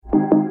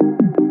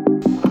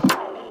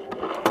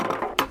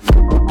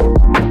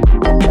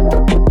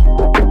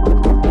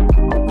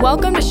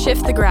Welcome to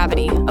Shift the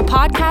Gravity, a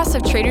podcast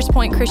of Traders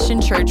Point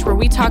Christian Church where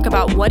we talk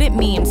about what it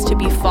means to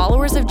be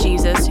followers of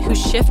Jesus who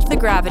shift the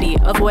gravity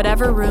of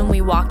whatever room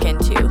we walk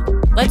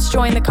into. Let's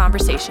join the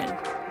conversation.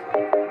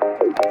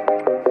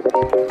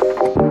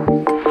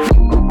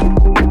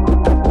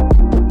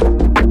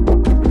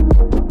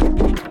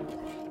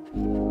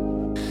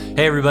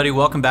 Hey everybody,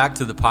 welcome back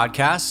to the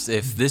podcast.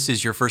 If this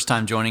is your first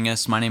time joining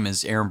us, my name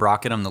is Eric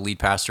Brockett. I'm the lead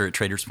pastor at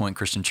Traders Point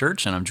Christian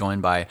Church, and I'm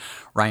joined by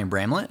Ryan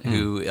Bramlett,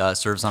 who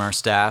serves on our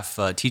staff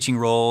teaching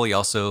role. He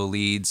also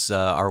leads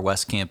our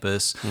West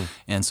Campus,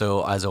 and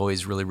so as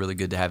always, really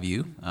good to have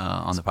you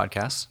on the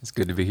podcast. It's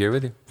good to be here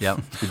with you. Yep.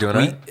 You doing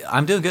all right?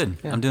 I'm doing good.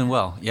 Yeah. I'm doing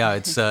well. Yeah,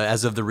 it's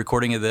as of the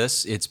recording of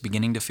this, it's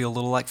beginning to feel a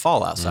little like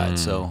fall outside,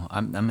 so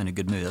I'm in a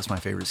good mood. That's my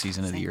favorite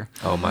season of the year.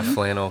 Oh, my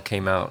flannel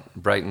came out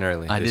bright and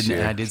early this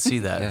year. I did see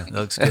that. Yeah. That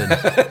looks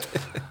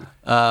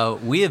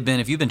good. We have been,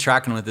 if you've been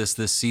tracking with us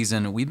this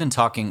season, we've been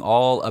talking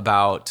all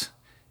about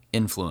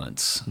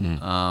influence,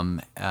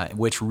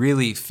 which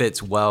really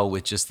fits well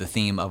with just the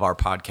theme of our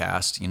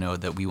podcast,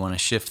 that we want to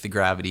shift the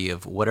gravity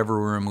of whatever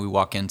room we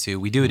walk into.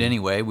 We do it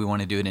anyway. We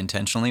want to do it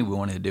intentionally. We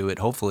want to do it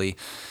hopefully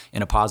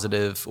in a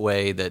positive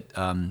way that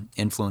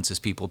influences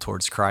people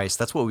towards Christ.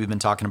 That's what we've been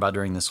talking about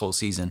during this whole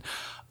season.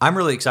 I'm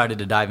really excited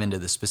to dive into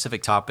the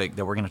specific topic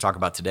that we're going to talk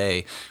about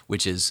today,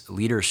 which is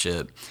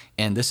leadership.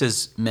 And this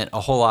has meant a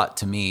whole lot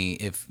to me.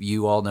 If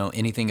you all know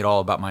anything at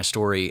all about my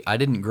story, I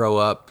grew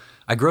up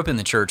in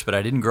the church, but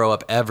I didn't grow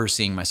up ever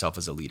seeing myself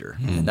as a leader.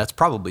 And that's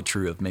probably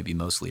true of maybe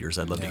most leaders.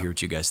 I'd love to hear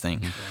what you guys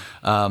think.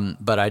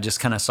 But I just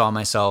kind of saw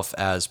myself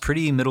as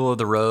pretty middle of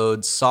the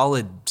road,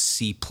 solid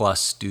C+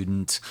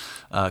 student,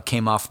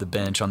 came off the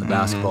bench on the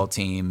basketball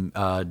team,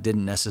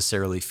 didn't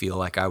necessarily feel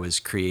like I was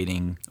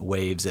creating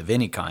waves of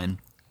any kind.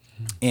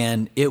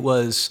 And it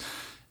was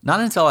not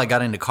until I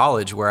got into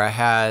college where I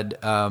had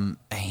a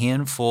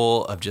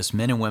handful of just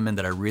men and women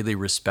that I really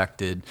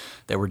respected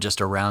that were just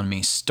around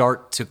me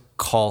start to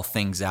call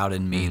things out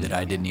in me that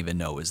I didn't even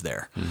know was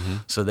there.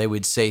 So they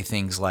would say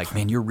things like,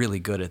 man, you're really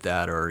good at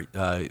that, or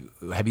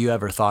have you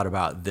ever thought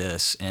about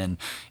this? And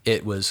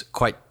it was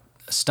quite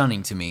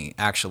stunning to me,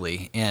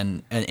 actually,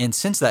 and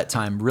since that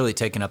time really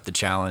taken up the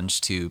challenge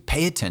to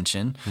pay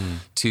attention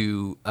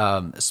to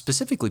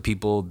specifically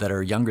people that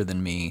are younger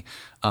than me,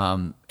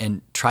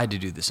 and tried to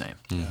do the same,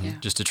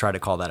 just to try to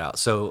call that out.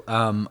 So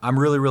I'm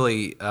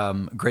really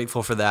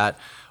grateful for that.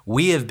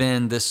 We have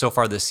been so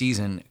far this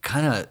season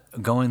kind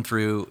of going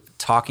through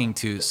talking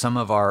to some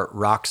of our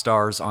rock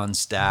stars on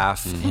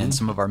staff and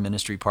some of our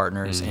ministry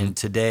partners, and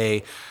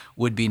today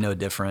would be no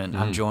different.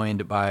 I'm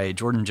joined by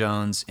Jordan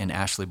Jones and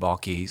Ashley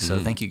Balke. So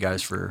thank you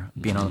guys for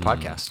being on the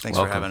podcast. Thanks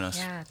for having us.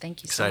 Yeah,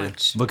 thank you Excited. so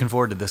much. Looking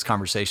forward to this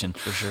conversation.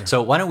 For sure.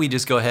 So why don't we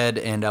just go ahead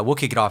and we'll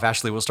kick it off.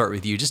 Ashley, we'll start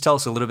with you. Just tell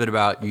us a little bit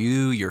about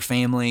you, your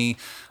family,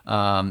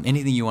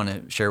 anything you want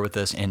to share with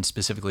us, and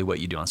specifically what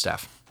you do on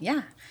staff.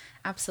 Yeah,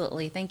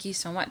 absolutely. Thank you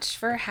so much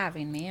for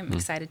having me. I'm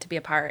excited to be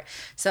a part.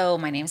 So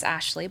my name is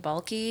Ashley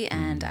Balke,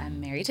 and I'm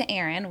married to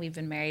Aaron. We've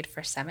been married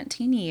for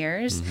 17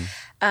 years.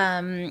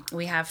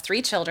 We have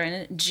 3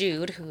 children,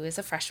 Jude, who is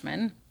a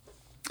freshman,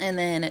 and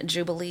then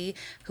Jubilee,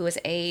 who is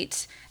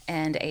 8,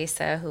 and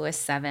Asa, who is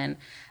 7.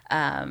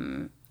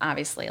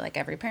 Obviously, like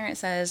every parent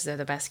says, they're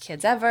the best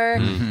kids ever.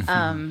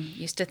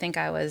 Used to think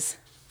I was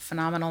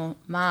phenomenal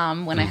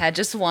mom when I had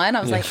just one.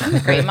 I was like, I'm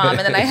a great mom. And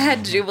then I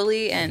had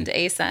Jubilee and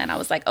Asa, and I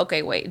was like,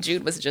 okay, wait,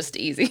 Jude was just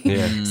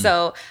easy.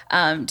 So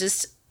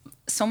just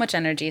so much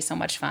energy, so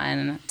much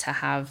fun to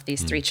have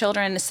these 3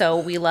 children. So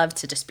we love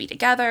to just be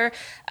together,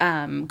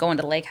 going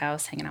to the lake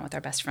house, hanging out with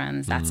our best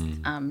friends. That's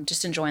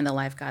just enjoying the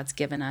life God's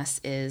given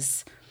us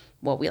is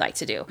what we like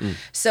to do.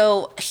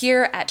 So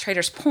here at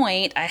Traders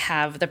Point, I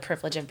have the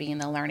privilege of being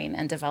the learning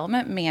and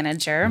development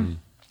manager.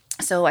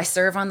 So I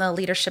serve on the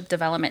leadership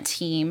development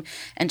team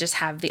and just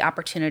have the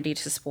opportunity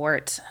to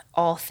support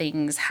all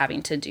things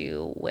having to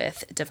do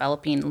with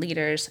developing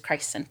leaders,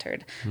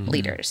 Christ-centered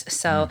leaders.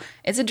 So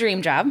it's a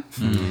dream job.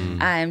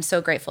 I'm so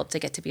grateful to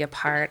get to be a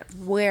part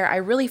where I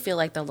really feel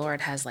like the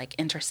Lord has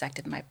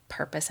intersected my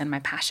purpose and my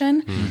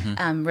passion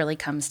really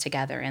comes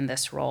together in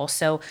this role.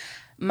 So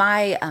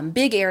my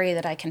big area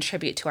that I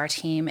contribute to our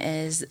team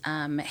is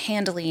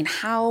handling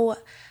how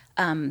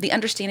the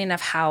understanding of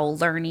how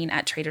learning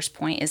at Traders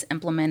Point is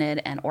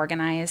implemented and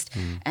organized,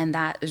 and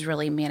that is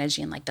really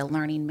managing the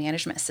learning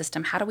management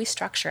system. How do we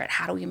structure it?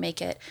 How do we make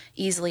it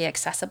easily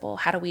accessible?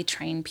 How do we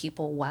train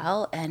people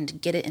well and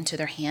get it into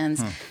their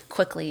hands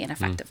quickly and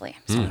effectively?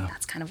 So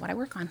that's kind of what I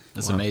work on.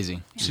 That's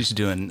amazing. She's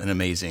doing an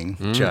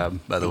amazing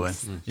job, by the way.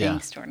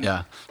 Thanks, Jordan.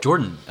 Yeah.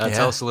 Jordan,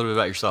 tell us a little bit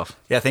about yourself.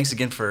 Yeah, thanks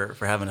again for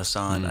having us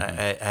on.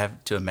 I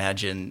have to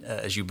imagine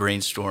as you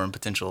brainstorm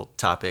potential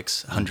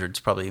topics, hundreds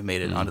probably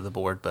made it onto the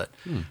board, but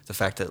the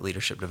fact that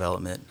leadership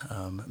development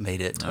made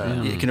it,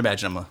 you can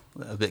imagine I'm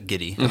a bit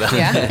giddy about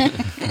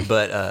it.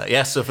 But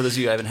so for those of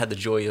you who haven't had the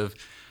joy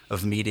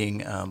of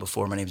meeting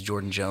before, my name is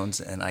Jordan Jones,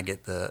 and I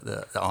get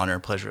the honor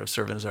and pleasure of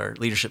serving as our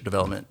leadership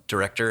development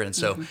director. And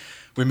so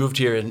we moved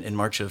here in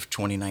March of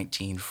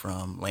 2019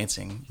 from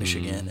Lansing,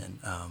 Michigan,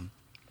 and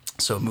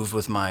So I moved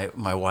with my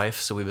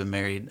wife. So we've been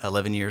married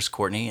 11 years,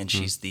 Courtney, and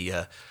she's the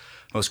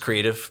most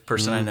creative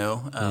person I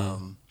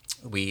know.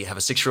 We have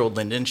a 6-year-old,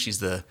 Lyndon. She's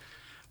probably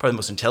the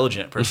most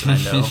intelligent person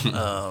I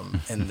know.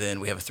 And then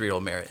we have a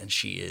 3-year-old, Merritt, and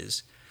she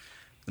is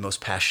the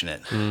most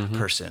passionate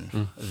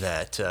person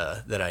that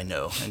I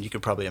know. And you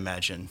could probably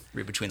imagine,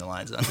 read between the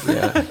lines on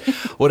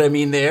what I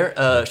mean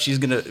there. She's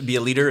going to be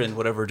a leader in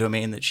whatever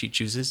domain that she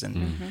chooses,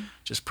 and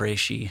just pray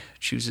she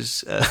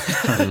chooses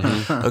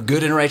a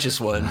good and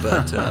righteous one.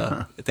 But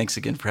thanks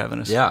again for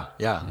having us. Yeah,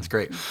 that's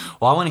great.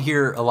 Well, I want to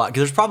hear a lot,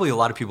 because there's probably a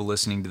lot of people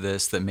listening to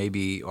this that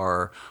maybe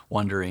are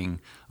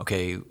wondering,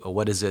 okay,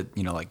 what is it,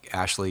 like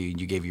Ashley,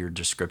 you gave your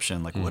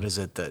description, like what is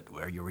it that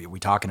are we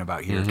talking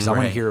about here? Because I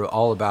want to hear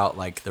all about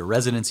like the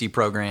residency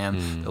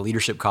program, the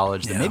leadership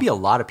college that maybe a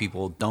lot of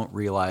people don't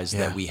realize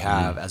that we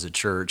have as a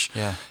church.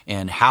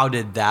 And how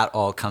did that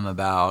all come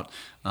about?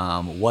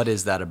 What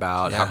is that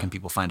about? How can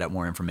people find out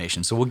more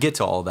information? So we'll get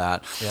to all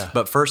that.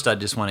 But first, I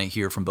just want to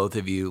hear from both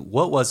of you.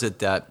 What was it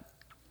that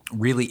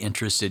really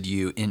interested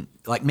you in,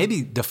 like,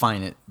 maybe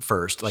define it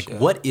first. Like,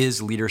 what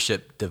is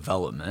leadership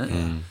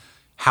development?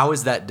 How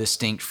is that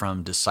distinct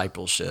from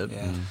discipleship?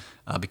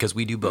 Because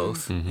we do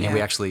both, and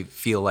we actually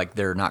feel like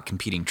they're not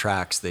competing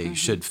tracks. They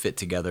should fit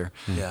together.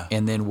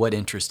 And then what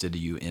interested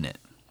you in it?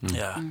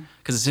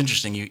 Because it's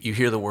interesting. You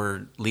hear the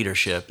word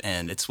leadership,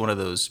 and it's one of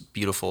those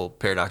beautiful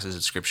paradoxes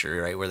of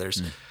Scripture, right? Where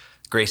there's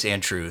grace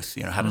and truth.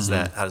 How does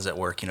that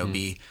work?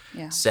 Be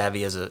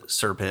savvy as a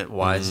serpent,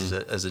 wise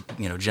as a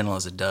gentle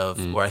as a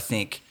dove. Where I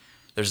think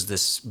there's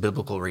this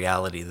biblical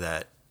reality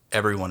that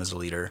everyone is a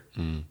leader,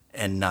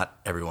 and not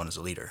everyone is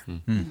a leader.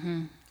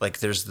 Like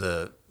there's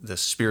the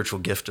spiritual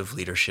gift of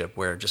leadership,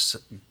 where just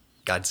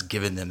God's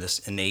given them this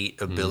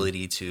innate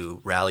ability to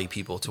rally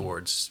people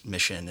towards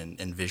mission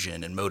and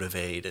vision and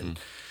motivate. And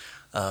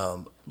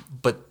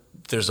but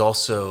there's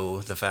also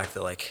the fact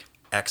that, like,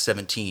 Acts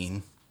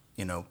 17,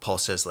 Paul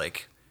says,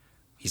 like,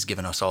 he's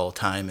given us all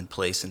time and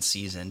place and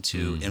season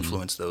to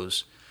influence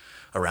those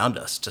around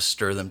us, to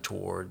stir them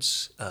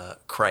towards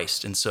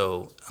Christ. And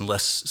so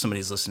unless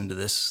somebody's listening to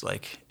this,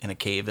 like, in a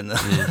cave in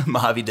the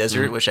Mojave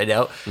Desert, which I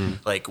doubt,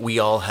 like, we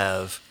all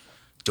have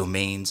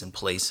domains and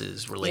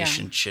places,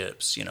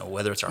 relationships,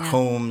 whether it's our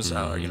homes,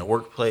 our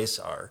workplace,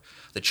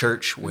 the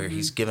church, where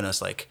he's given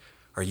us, like,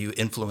 are you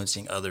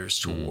influencing others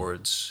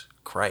towards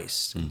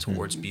Christ and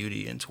towards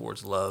beauty and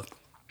towards love?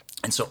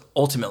 And so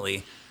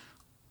ultimately,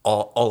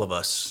 all of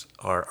us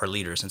are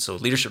leaders. And so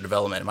leadership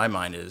development, in my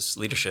mind, is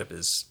leadership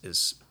is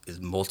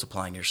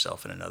multiplying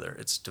yourself in another.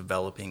 It's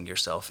developing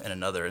yourself in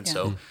another. And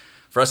so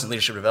for us in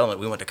leadership development,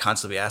 we want to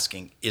constantly be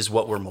asking, is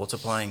what we're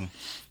multiplying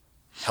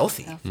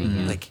healthy?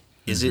 Like,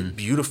 is it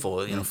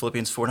beautiful?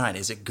 Philippians 4:9.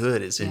 Is it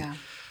good? Is it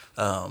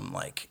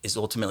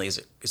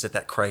is it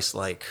that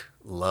Christ-like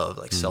love,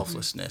 like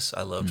selflessness?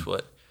 I loved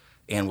what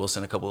Ann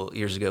Wilson a couple of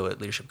years ago at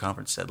Leadership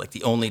Conference said. Like,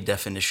 the only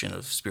definition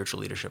of spiritual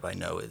leadership I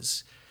know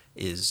is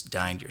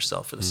dying to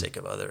yourself for the sake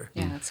of other.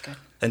 Yeah, that's good.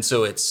 And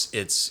so it's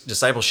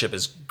discipleship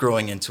is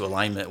growing into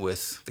alignment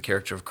with the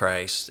character of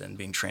Christ and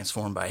being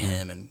transformed by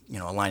Him, and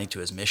aligning to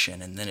His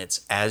mission. And then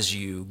it's, as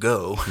you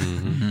go,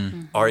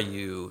 are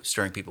you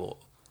stirring people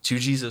to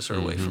Jesus or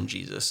away from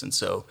Jesus? And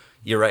so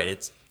you're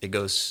right. It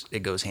goes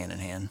hand in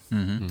hand.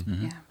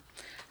 Yeah,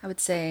 I would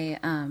say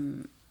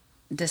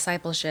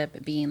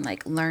discipleship being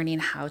like learning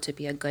how to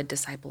be a good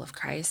disciple of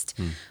Christ,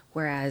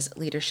 whereas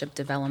leadership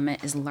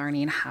development is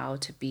learning how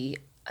to be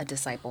a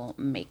disciple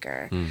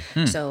maker.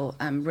 So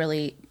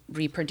really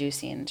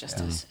reproducing, just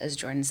as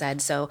Jordan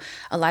said. So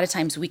a lot of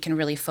times we can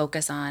really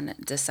focus on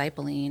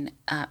discipling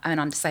and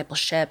on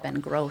discipleship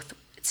and growth.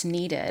 It's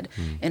needed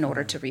in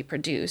order to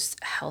reproduce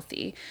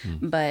healthy,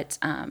 but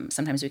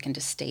sometimes we can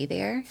just stay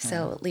there.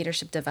 So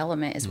leadership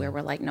development is where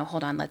we're like, no,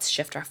 hold on, let's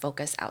shift our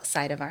focus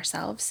outside of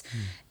ourselves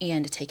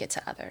and take it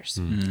to others.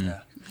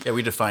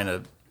 We define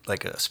a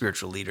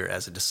spiritual leader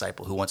as a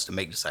disciple who wants to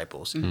make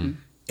disciples in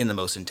the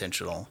most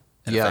intentional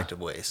and effective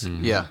ways.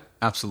 Yeah,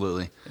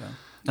 absolutely.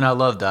 And I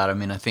love that. I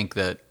mean, I think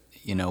that,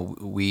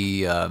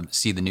 we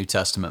see the New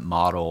Testament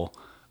model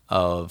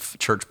of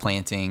church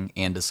planting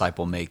and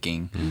disciple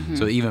making.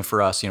 So even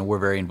for us, we're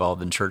very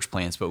involved in church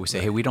plants, but we say,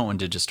 hey, we don't want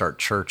to just start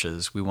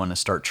churches. We want to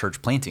start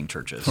church planting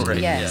churches.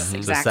 Yes, So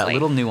exactly. it's that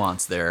little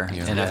nuance there.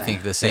 And I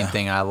think the same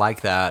thing, I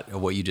like that,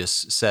 what you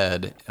just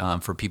said,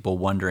 for people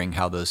wondering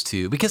how those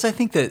two, because I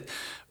think that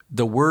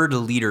the word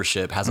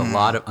leadership has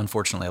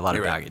unfortunately, a lot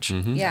of baggage.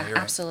 Yeah,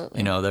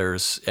 absolutely.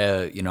 There's,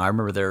 I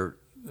remember there,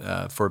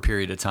 for a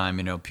period of time,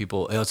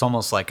 people, it's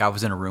almost like I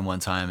was in a room one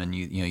time and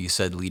you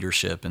said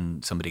leadership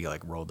and somebody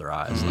like rolled their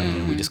eyes.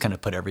 Like, we just kind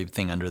of put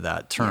everything under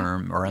that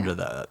term or under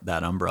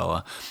that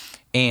umbrella.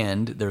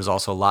 And there's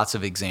also lots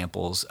of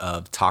examples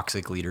of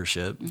toxic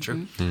leadership.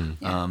 True.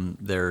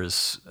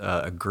 There's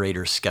a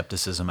greater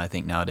skepticism, I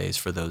think, nowadays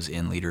for those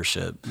in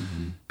leadership,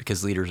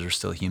 because leaders are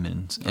still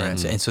humans.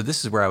 And so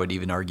this is where I would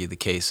even argue the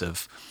case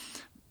of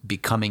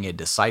becoming a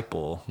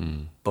disciple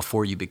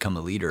before you become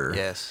a leader.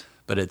 Yes.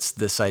 But it's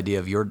this idea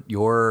of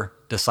your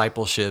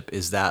discipleship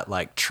is that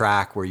like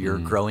track where you're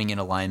growing in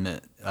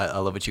alignment I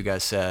love what you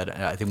guys said.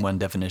 I think one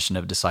definition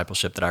of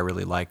discipleship that I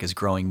really like is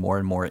growing more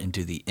and more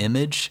into the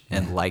image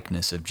and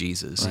likeness of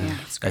Jesus. Yeah,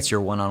 that's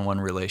your one-on-one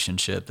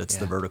relationship. That's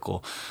the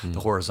vertical. The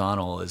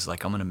horizontal is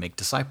like, I'm going to make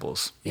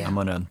disciples. Yeah. I'm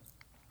going to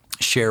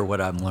share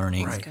what I'm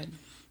learning. That's good.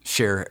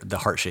 Share the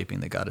heart shaping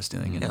that God is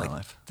doing in my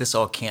life. This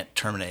all can't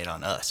terminate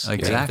on us.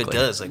 Exactly. If it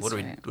does, like, what are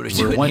we doing?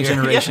 We're one here?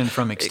 generation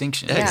from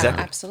extinction. Yeah,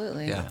 Exactly.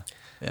 absolutely.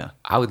 Yeah.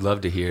 I would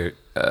love to hear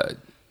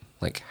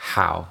like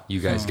how you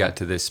guys got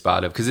to this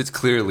spot of, because it's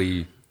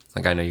clearly,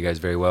 like, I know you guys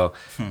very well.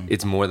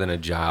 It's more than a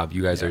job.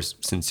 You guys are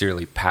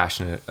sincerely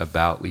passionate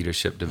about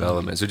leadership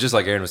development. So just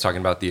like Aaron was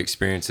talking about the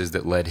experiences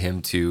that led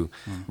him to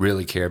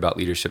really care about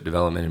leadership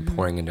development and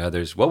pouring into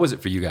others. What was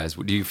it for you guys?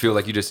 Do you feel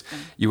like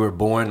you were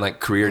born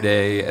like career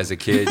day as a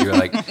kid? You were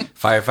like,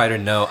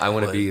 firefighter, no, I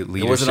want to be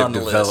leadership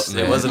development.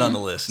 It wasn't on the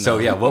list. No. So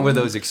yeah, what were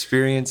those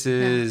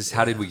experiences?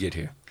 How did we get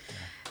here?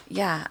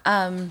 Yeah.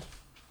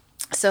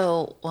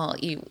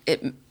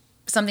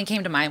 Something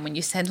came to mind when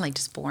you said like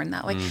just born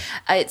that way.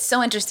 It's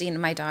so interesting.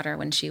 My daughter,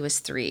 when she was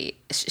 3,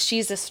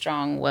 she's a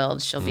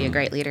strong-willed. She'll be a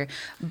great leader.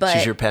 But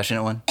She's your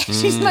passionate one?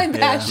 she's my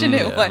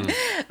passionate one.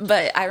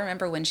 But I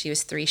remember when she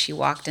was 3, she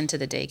walked into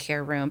the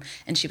daycare room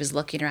and she was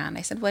looking around.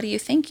 I said, "What are you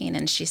thinking?"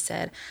 And she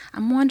said,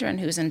 "I'm wondering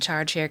who's in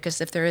charge here,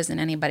 because if there isn't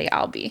anybody,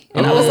 I'll be."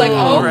 And I was like,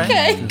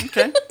 okay.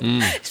 Okay.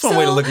 It's one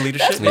way to look at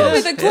leadership. That's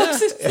probably the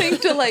closest thing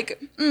to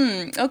like,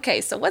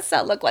 okay, so what's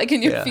that look like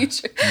in your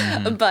future?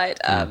 But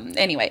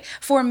anyway,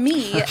 for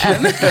me,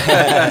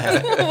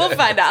 we'll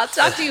find out. I'll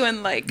talk to you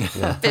in like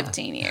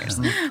 15 years.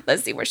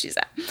 Let's see where she's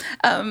at.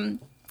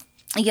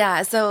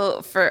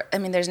 So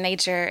there's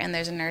nature and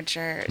there's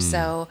nurture.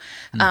 So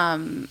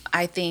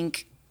I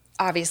think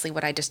obviously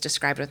what I just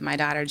described with my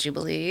daughter,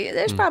 Jubilee,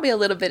 there's probably a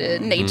little bit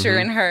of nature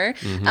in her,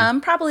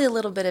 probably a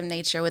little bit of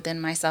nature within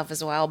myself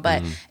as well.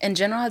 But in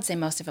general, I'd say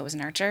most of it was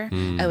nurture.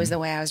 It was the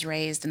way I was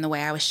raised and the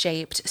way I was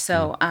shaped.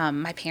 So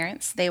my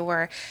parents, they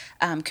were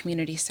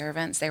community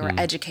servants, they were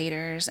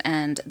educators,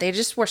 and they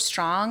just were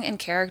strong in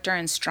character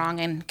and strong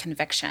in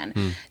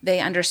conviction. They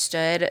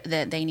understood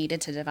that they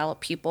needed to develop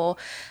people.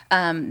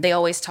 They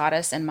always taught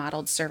us and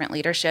modeled servant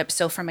leadership.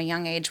 So from a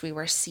young age, we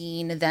were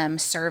seeing them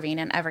serving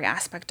in every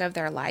aspect of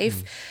their life,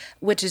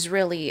 which is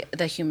really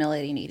the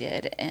humility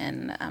needed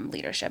in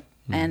leadership.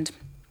 And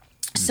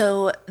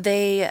so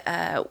they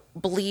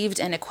believed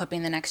in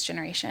equipping the next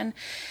generation.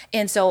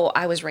 And so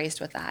I was raised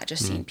with that,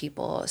 just seeing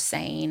people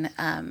saying,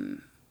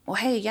 well,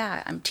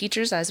 hey,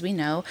 teachers, as we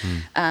know,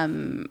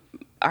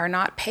 are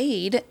not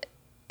paid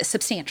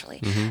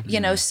substantially,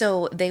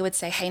 so they would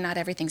say, hey, not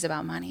everything's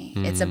about money.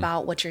 It's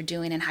about what you're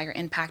doing and how you're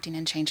impacting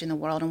and changing the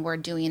world. And we're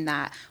doing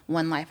that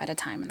one life at a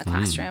time in the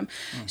classroom.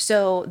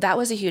 So that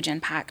was a huge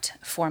impact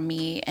for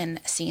me in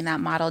seeing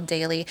that modeled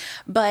daily.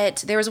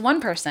 But there was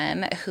one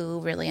person who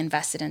really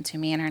invested into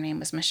me, and her name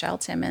was Michelle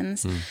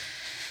Timmons.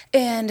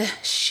 And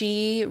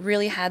she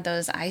really had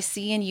those I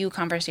see in you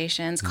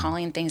conversations,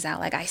 calling things out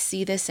like, I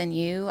see this in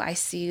you. I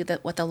see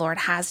that what the Lord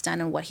has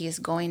done and what he is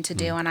going to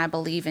do, and I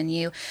believe in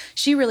you.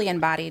 She really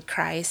embodied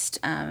Christ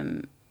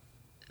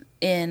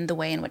in the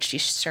way in which she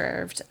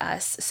served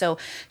us. So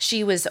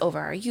she was over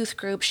our youth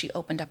group. She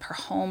opened up her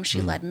home. She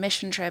led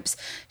mission trips.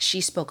 She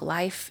spoke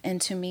life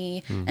into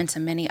me and to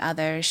many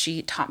others.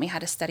 She taught me how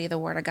to study the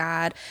Word of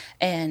God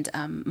and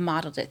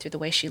modeled it through the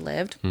way she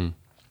lived.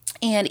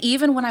 And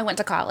even when I went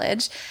to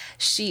college,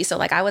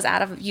 I was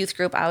out of youth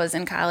group, I was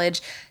in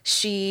college,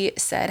 she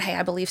said, hey,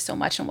 I believe so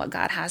much in what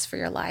God has for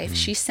your life.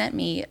 She sent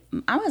me,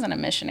 I wasn't a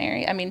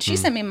missionary. She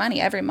sent me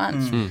money every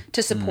month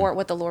to support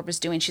what the Lord was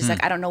doing. She's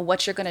like, I don't know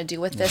what you're going to do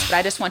with this, but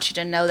I just want you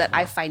to know that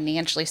I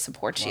financially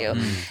support you.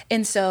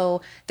 And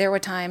so there were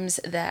times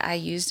that I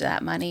used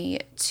that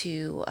money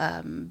to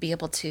be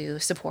able to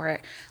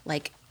support,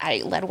 like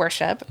I led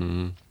worship.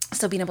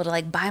 So being able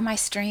to buy my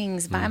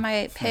strings, buy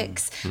my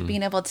picks,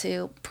 being able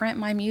to print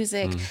my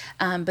music,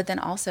 but then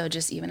also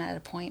just even at a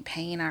point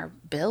paying our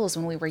bills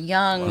when we were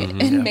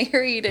young and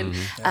married.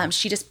 And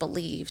she just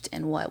believed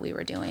in what we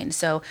were doing.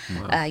 So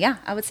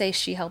I would say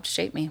she helped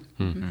shape me.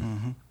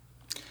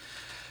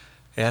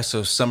 Yeah,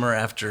 so summer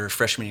after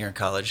freshman year in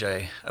college,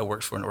 I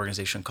worked for an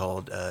organization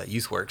called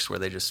YouthWorks, where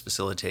they just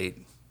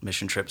facilitate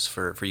mission trips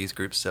for youth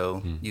groups,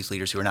 so youth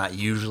leaders who are not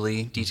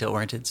usually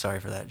detail-oriented, sorry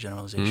for that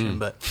generalization,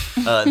 but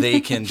they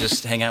can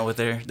just hang out with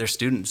their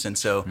students. And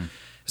so it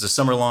was a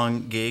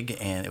summer-long gig,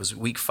 and it was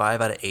week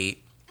 5 out of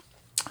 8.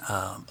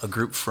 A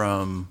group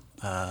from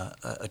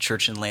a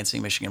church in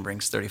Lansing, Michigan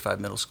brings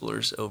 35 middle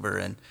schoolers over,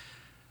 and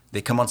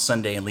they come on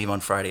Sunday and leave on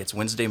Friday. It's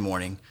Wednesday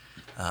morning.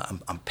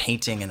 I'm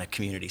painting in a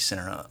community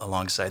center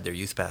alongside their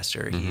youth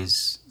pastor.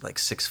 He's like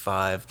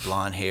 6'5",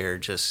 blonde hair,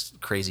 just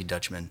crazy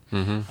Dutchman.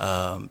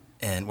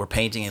 And we're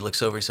painting. He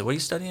looks over. He said, "What are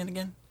you studying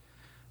again?"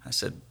 I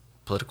said,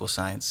 "Political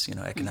science,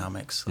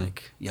 economics,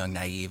 like young,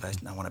 naive. I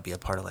want to be a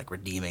part of like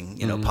redeeming,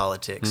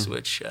 politics,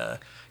 which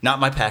not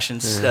my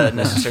passions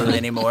necessarily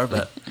anymore."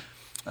 But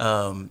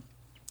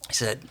he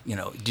said,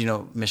 "Do you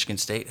know Michigan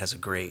State has a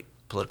great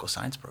political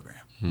science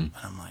program?" And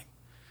I'm like,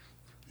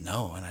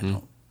 "No,"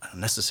 and I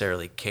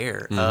necessarily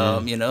care.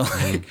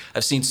 Like,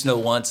 I've seen snow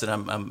once, and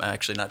I'm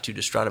actually not too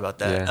distraught about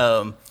that.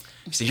 Yeah.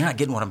 He said, "You're not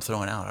getting what I'm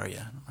throwing out, are you?"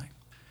 And I'm like,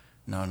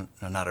 "No,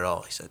 not at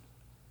all." He said,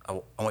 I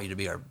want you to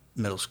be our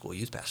middle school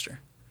youth pastor."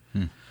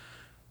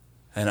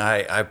 And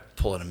I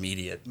pull an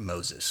immediate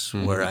Moses,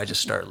 where I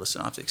just start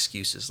listing off the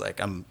excuses. Like,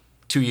 I'm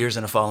 2 years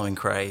into following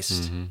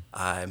Christ.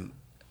 I'm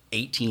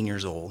 18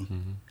 years old.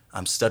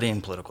 I'm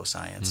studying political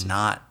science,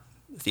 not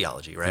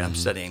theology, right? I'm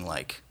studying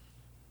like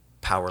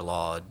power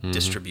law,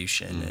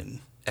 distribution, and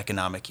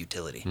economic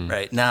utility,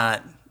 right?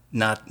 Not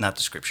the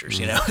scriptures,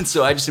 And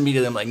so I just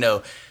immediately, I'm like,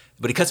 no.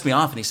 But he cuts me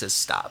off and he says,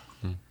 "Stop.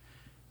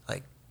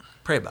 Like,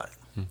 pray about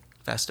it.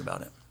 Fast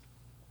about it."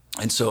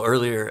 And so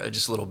earlier,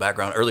 just a little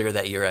background. Earlier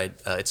that year,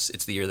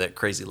 it's the year that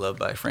Crazy Love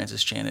by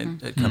Francis Chan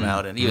had come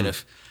out, and even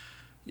if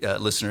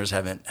listeners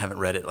haven't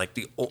read it, like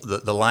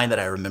the line that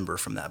I remember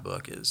from that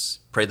book is,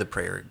 "Pray the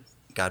prayer,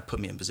 God put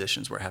me in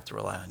positions where I have to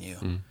rely on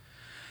you."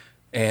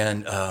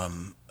 And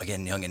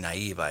again, young and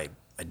naive, I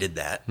did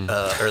that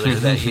earlier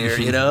that year,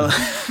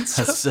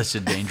 That's such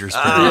a dangerous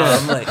prayer.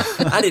 I'm like,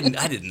 I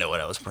didn't know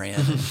what I was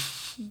praying,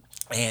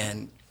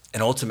 and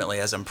ultimately,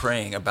 as I'm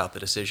praying about the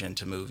decision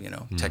to move,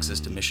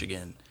 Texas to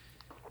Michigan,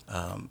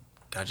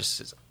 God just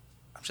says,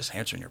 "I'm just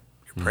answering your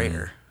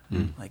prayer,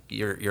 like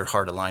your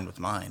heart aligned with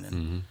mine."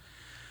 And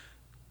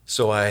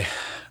so I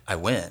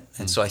went,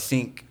 and so I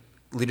think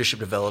leadership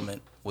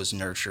development was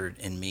nurtured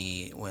in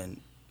me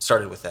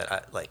started with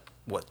that, like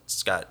what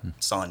Scott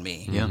saw in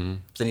me. Yeah.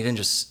 But then he didn't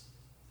just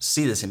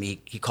see this in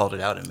me; he called it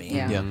out in me.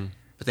 Yeah.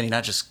 But then he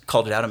not just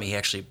called it out in me; he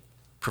actually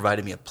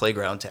provided me a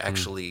playground to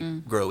actually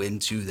grow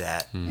into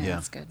that. Yeah,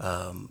 that's good.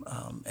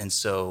 And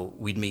so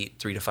we'd meet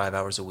 3 to 5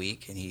 hours a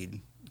week, and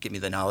he'd give me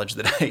the knowledge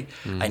that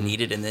I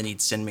needed, and then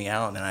he'd send me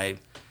out, and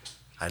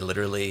I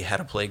literally had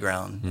a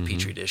playground, a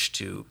petri dish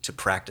to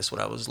practice what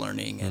I was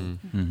learning,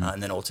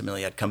 and then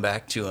ultimately I'd come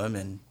back to him,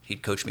 and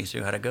he'd coach me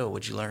through how to go.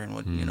 What'd you learn?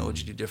 What'd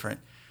you do different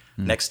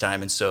next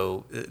time? And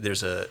so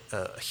there's a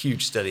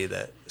huge study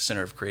that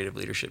Center of Creative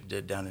Leadership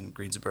did down in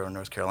Greensboro,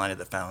 North Carolina,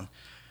 that found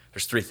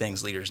there's 3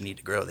 things leaders need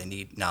to grow. They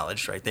need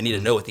knowledge, right? They need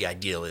to know what the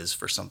ideal is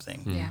for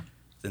something. Yeah.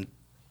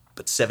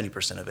 But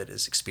 70% of it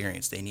is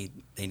experience. They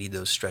need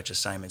those stretch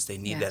assignments. They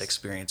need that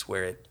experience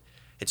where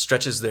it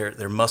stretches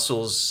their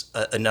muscles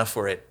enough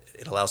where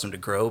it allows them to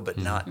grow, but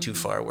not too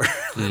far where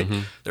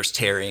there's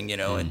tearing,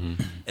 and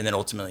then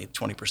ultimately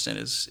 20%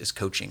 is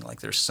coaching. Like,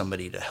 there's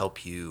somebody to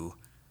help you,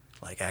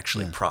 like,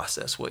 actually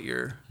process what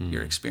you're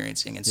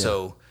experiencing. And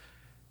so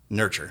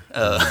nurture.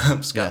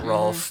 Scott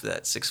Rolfe,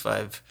 that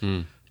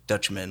 6'5"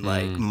 Dutchman,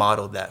 like,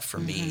 modeled that for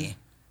me.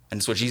 And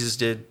it's what Jesus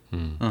did,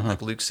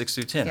 like Luke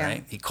 6-10,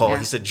 right? He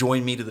said,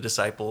 "Join me to the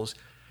disciples."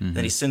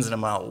 Then he sends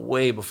them out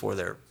way before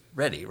they're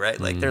ready, right?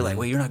 Like, they're like,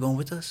 "Well, you're not going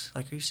with us?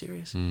 Like, are you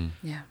serious?"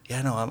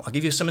 Yeah, no, I'll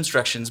give you some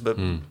instructions, but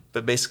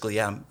basically,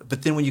 yeah.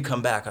 But then when you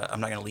come back, I'm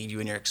not going to leave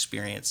you in your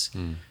experience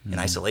in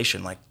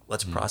isolation. Like,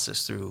 let's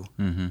process through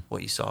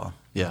what you saw.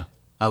 Yeah.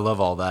 I love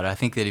all that. I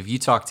think that if you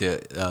talk to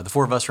the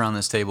 4 of us around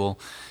this table,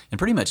 and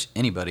pretty much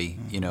anybody,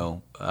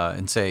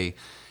 and say,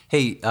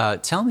 "Hey,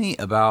 tell me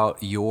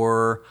about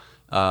your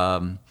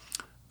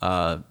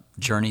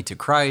journey to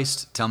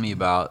Christ. Tell me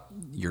about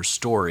your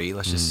story."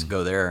 Let's just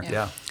go there.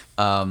 Yeah.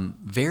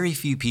 Very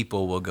few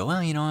people will go, "Well,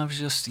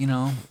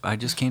 I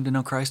just came to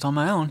know Christ on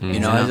my own.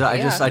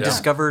 I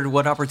discovered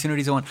what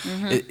opportunities I want."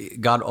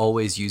 God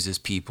always uses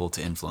people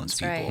to influence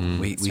people.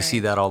 Right. We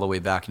see that all the way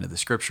back into the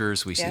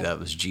scriptures. We see that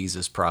was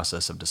Jesus'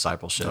 process of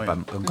discipleship.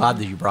 I'm glad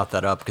that you brought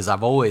that up, because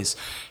I've always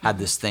had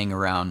this thing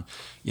around,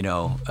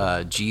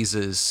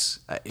 Jesus,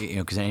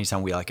 because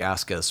anytime we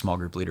ask a small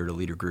group leader to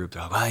lead a group,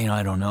 they're like, "Well,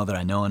 I don't know that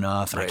I know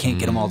enough, and I can't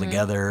get them all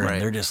together, and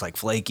they're just like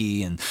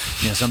flaky, and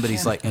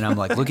somebody's like," and I'm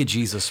like, "Look at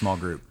Jesus' small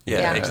group."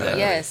 Yeah, exactly.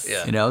 Yes.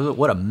 Yeah.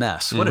 What a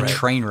mess, what a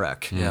train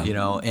wreck,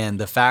 and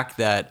the fact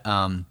that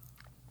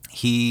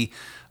he,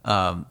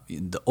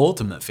 the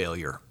ultimate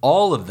failure,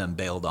 all of them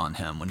bailed on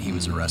him when he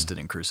was arrested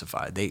and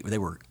crucified. They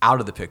were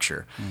out of the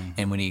picture,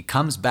 and when he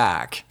comes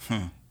back.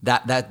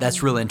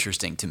 That's real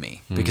interesting to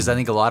me, because I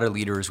think a lot of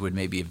leaders would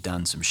maybe have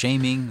done some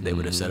shaming. They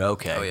would have said,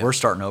 "Okay, we're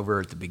starting over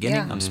at the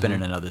beginning. I'm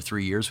spending another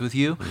 3 years with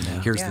you.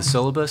 Here's the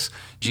syllabus."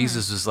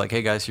 Jesus was like,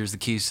 "Hey guys, here's the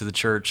keys to the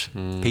church.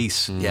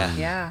 Peace."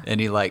 Yeah.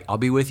 And "I'll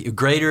be with you.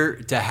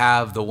 Greater to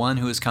have the one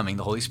who is coming,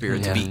 the Holy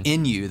Spirit, to be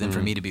in you than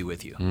for me to be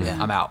with you.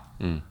 I'm out."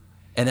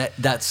 And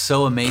that's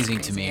so amazing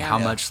to me, how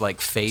much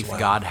faith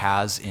God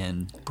has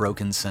in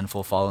broken,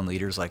 sinful, fallen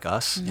leaders like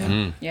us.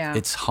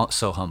 It's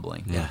so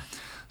humbling.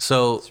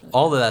 So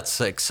all of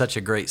that's such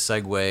a great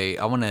segue.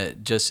 I want to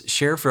just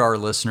share for our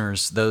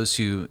listeners, those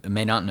who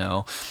may not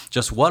know,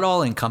 just what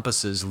all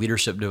encompasses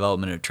leadership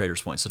development at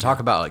Traders Point. So talk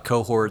about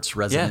cohorts,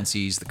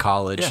 residencies, the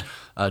college.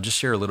 Just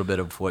share a little bit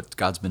of what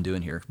God's been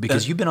doing here,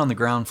 because you've been on the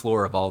ground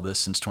floor of all this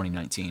since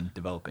 2019,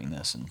 developing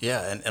this.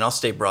 And I'll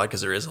stay broad,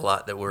 because there is a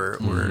lot that we're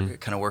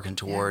kind of working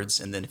towards.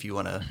 And then if you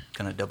want to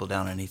kind of double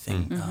down on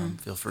anything,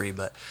 feel free.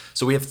 But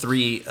so we have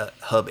 3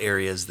 hub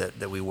areas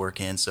that we work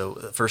in.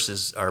 So first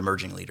is our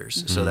emerging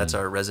leaders. So So that's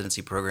our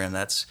residency program.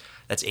 That's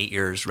 8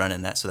 years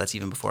running that. So that's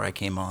even before I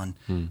came on,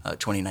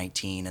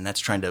 2019. And that's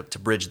trying to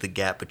bridge the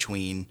gap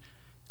between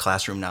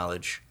classroom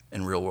knowledge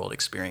and real world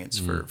experience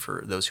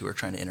for those who are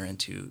trying to enter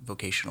into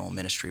vocational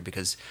ministry,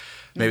 because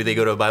maybe they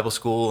go to a Bible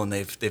school and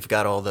they've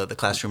got all the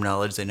classroom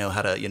knowledge. They know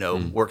how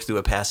to, work through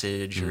a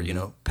passage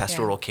or,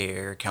 pastoral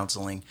care,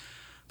 counseling,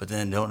 but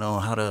then don't know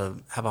how to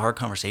have a hard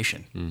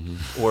conversation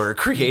or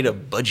create a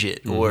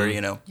budget or,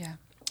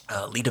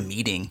 lead a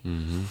meeting.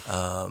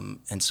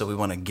 And so we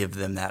want to give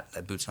them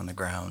that boots on the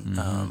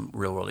ground,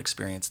 real world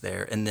experience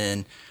there. And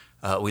then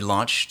we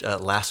launched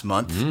last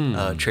month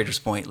Traders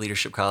Point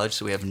Leadership College.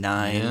 So we have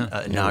 9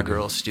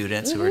 inaugural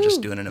students who are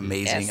just doing an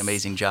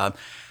amazing job.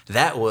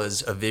 That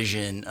was a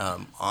vision,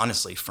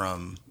 honestly,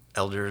 from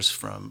elders,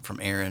 from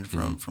Aaron,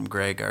 from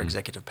Greg, our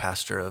executive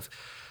pastor, of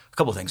a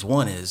couple of things.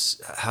 One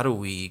is, how do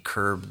we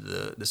curb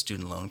the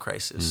student loan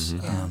crisis?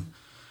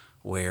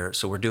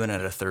 So we're doing it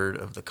at a third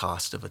of the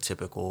cost of a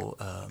typical,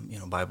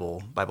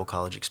 Bible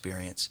college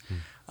experience.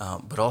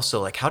 But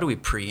also, like, how do we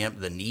preempt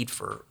the need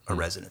for a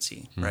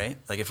residency, right?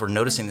 Like, if we're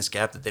noticing this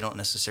gap that they don't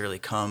necessarily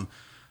come,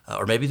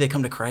 or maybe they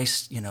come to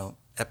Christ,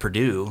 at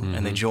Purdue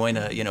and they join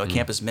a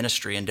campus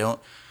ministry and don't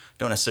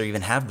necessarily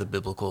even have the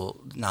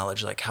biblical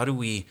knowledge. Like, how do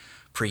we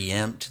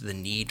preempt the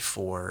need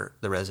for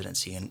the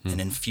residency and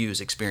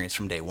infuse experience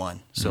from day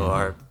one? So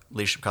our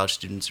leadership college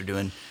students are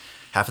doing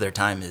half of their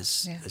time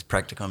is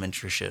practicum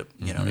internship,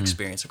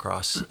 experience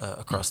across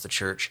the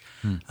church,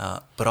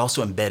 but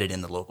also embedded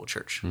in the local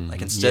church.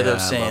 Like, instead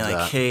of saying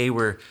like, hey,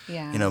 we're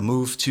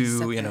move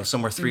to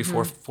somewhere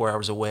 3-4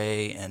 hours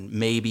away, and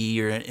maybe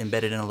you're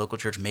embedded in a local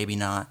church, maybe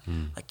not.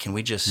 Like, can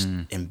we just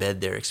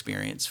embed their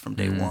experience from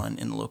day one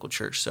in the local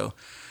church? So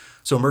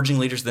emerging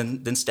leaders,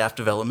 then staff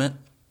development.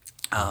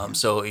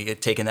 So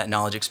taking that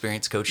knowledge,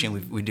 experience,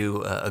 coaching, we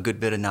do a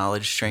good bit of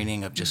knowledge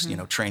training of just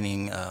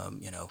training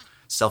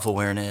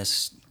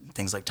self-awareness,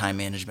 things like time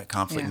management,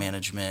 conflict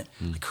management,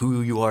 like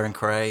who you are in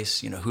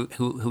Christ,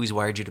 who He's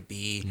wired you to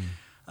be,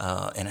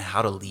 and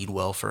how to lead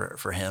well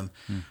for Him.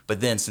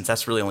 But then, since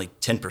that's really only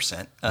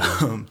 10%,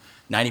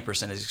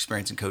 90% is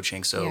experience and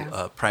coaching.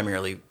 So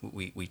primarily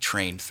we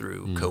train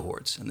through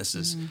cohorts, and this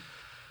is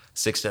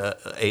 6 to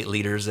 8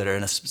 leaders that are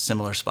in a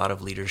similar spot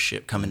of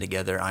leadership, coming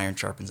together, iron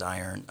sharpens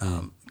iron,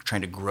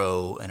 trying to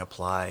grow and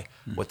apply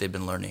what they've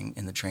been learning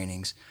in the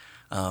trainings.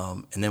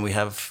 And then we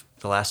have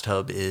the last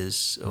hub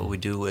is what we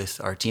do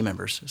with our team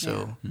members.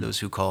 So those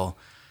who call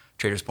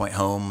Traders Point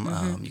home,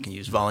 you can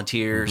use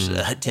volunteers,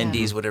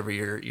 attendees, whatever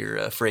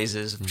your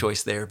phrases of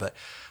choice there. But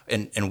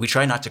and we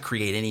try not to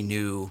create any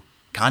new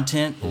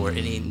content or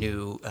any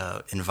new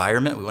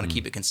environment. We want to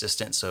keep it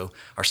consistent. So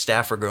our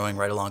staff are growing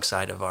right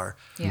alongside of our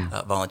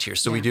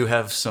volunteers. So we do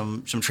have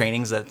some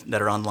trainings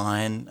that are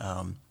online,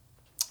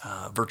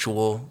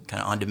 virtual,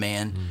 kind of on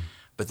demand.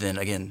 But then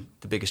again,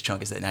 the biggest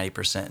chunk is that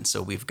 90%. And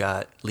so we've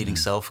got leading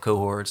self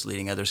cohorts,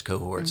 leading others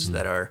cohorts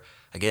that are,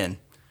 again,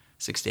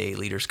 6 to 8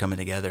 leaders coming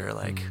together,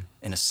 like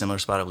in a similar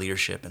spot of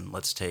leadership, and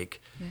let's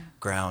take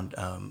ground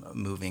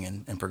moving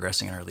and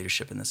progressing in our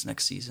leadership in this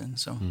next season.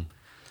 So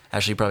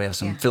Ashley, you probably have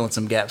filling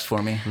some gaps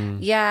for me.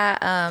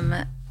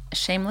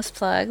 Shameless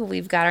plug.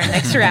 We've got our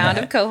next round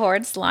of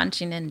cohorts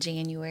launching in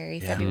January,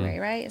 February,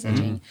 right? Is it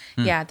January?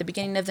 Yeah, at the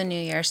beginning of the new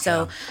year.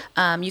 So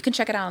you can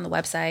check it out on the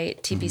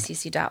website,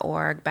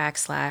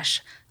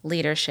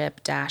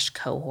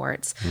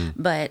 tpcc.org/leadership-cohorts.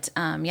 But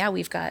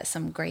we've got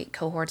some great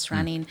cohorts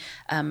running.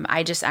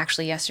 I just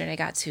actually yesterday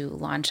got to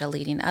launch a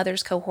Leading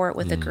Others cohort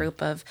with a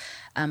group of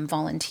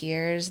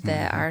volunteers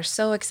that are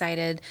so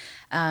excited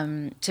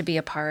to be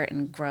a part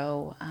and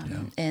grow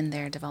in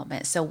their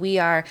development. So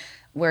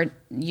we're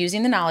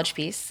using the knowledge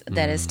piece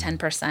that is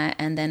 10%,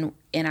 and then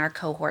in our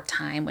cohort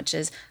time, which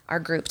is our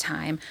group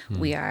time,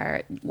 we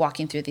are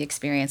walking through the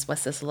experience.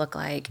 What's this look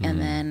like? And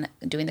then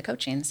doing the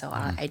coaching. So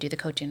I do the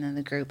coaching in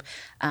the group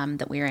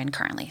that we are in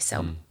currently.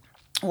 So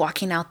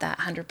walking out that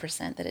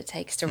 100% that it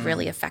takes to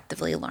really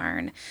effectively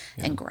learn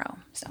and grow.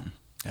 So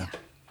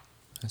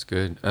that's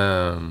good.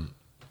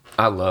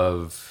 I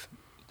love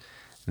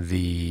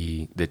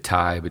the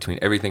tie between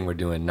everything we're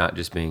doing, not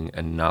just being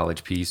a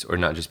knowledge piece or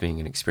not just being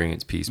an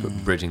experience piece, but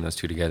bridging those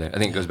two together. I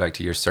think it goes back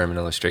to your sermon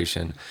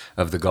illustration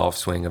of the golf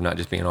swing, of not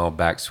just being all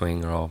back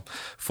swing or all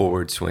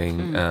forward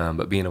swing,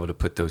 but being able to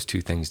put those two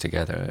things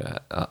together.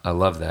 I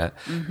love that.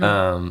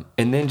 And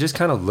then just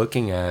kind of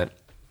looking at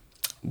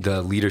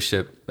the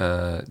leadership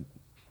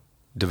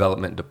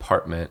development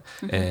department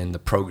and the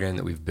program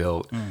that we've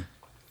built.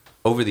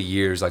 Over the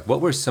years, like, what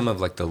were some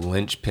of like the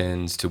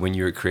linchpins to when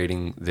you were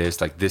creating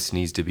this, like, this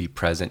needs to be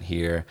present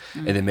here,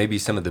 and then maybe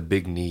some of the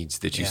big needs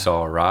that you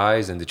saw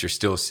arise and that you're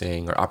still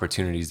seeing, or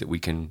opportunities that we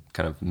can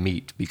kind of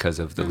meet because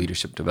of the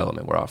leadership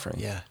development we're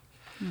offering?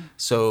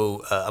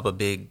 So I'm a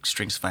big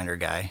strengths finder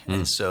guy,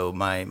 and so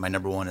my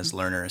number one is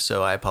learner.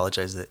 So I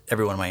apologize that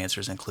every one of my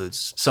answers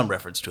includes some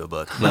reference to a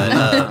book, but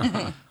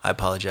I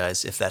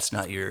apologize if that's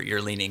not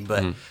your leaning.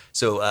 But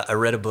so I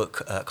read a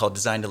book called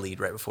Design to Lead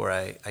right before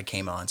I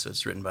came on. So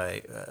it's written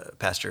by a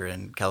pastor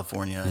in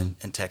California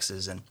and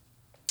Texas, and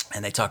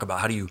they talk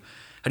about how do you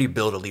how do you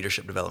build a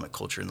leadership development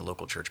culture in the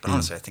local church? But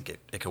honestly, I think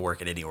it could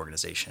work at any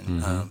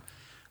organization.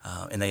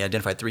 And they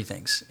identified 3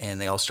 things, and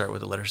they all start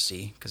with the letter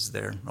C because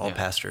they're all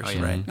pastors,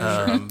 right?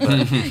 But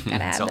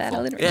Gotta add that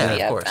alliteration.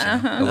 yeah, of course.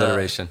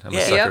 Alliteration. I'm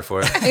a sucker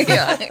for it.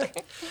 Yeah.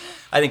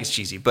 I think it's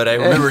cheesy, but I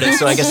remembered it,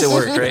 so I guess it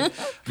worked, right?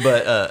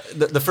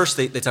 But the first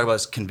they talk about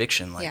is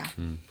conviction. Like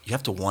you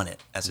have to want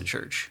it as a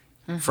church,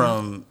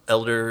 from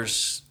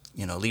elders,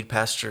 lead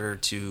pastor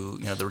to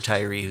the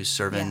retiree who's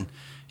serving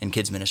in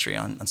kids ministry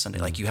on Sunday.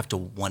 Like you have to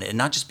want it, and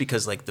not just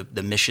because like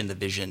the mission, the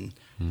vision,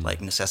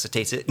 like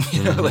necessitates it,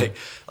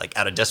 like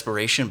out of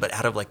desperation, but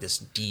out of like this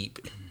deep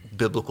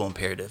biblical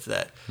imperative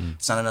that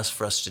it's not enough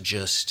for us to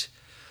just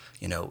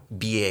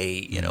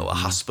be a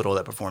hospital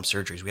that performs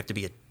surgeries. We have to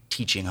be a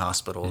teaching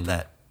hospital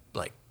that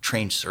like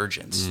trains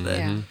surgeons.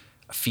 That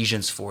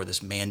Ephesians 4,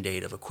 this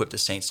mandate of equip the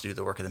saints to do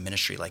the work of the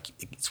ministry, like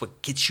it's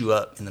what gets you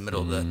up in the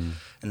middle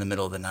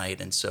of the night.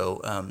 And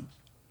so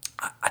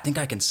I think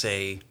I can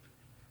say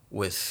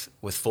with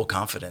full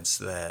confidence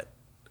that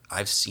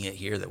I've seen it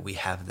here, that we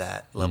have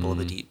that level of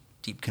a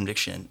deep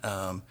conviction.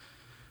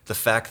 The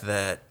fact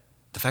that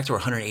we're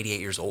 188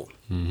 years old.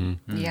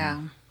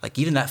 Yeah. Like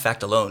even that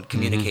fact alone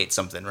communicates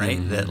something,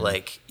 right? That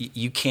like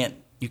you can't,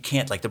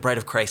 like the bride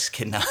of Christ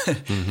cannot,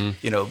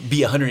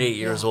 be 108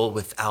 years old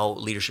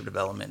without leadership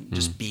development,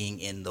 just being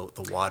in the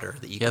water,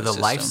 the ecosystem. Yeah, the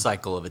life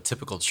cycle of a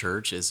typical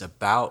church is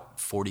about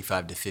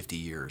 45 to 50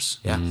 years.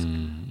 Yeah.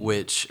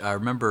 Which I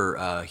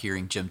remember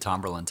hearing Jim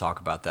Tomberlin talk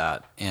about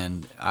that.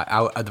 And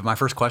my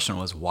first question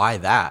was, why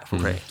that?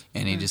 Right.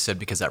 And he just said,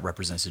 because that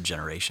represents a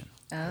generation.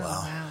 Oh,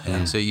 wow.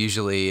 Yeah. So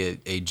usually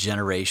a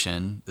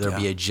generation, there'll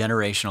be a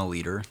generational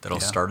leader that'll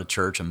start a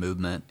church, a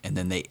movement, and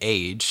then they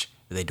age.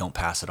 They don't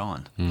pass it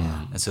on.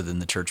 And so then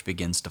the church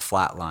begins to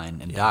flatline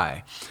and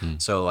die.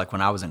 So like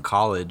when I was in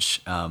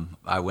college,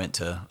 I went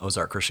to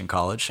Ozark Christian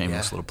College,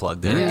 shameless little plug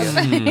there.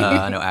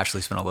 I know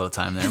Ashley spent a little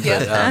time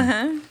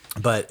there,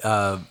 but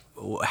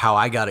how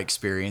I got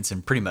experience,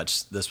 and pretty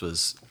much this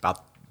was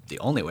about the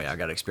only way I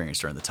got experience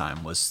during the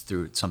time, was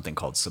through something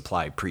called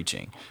supply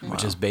preaching,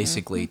 which is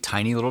basically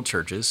tiny little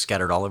churches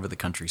scattered all over the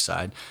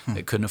countryside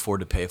that couldn't afford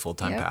to pay a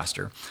full-time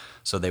pastor.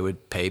 So they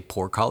would pay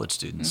poor college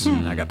students.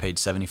 And I got paid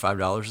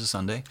 $75 a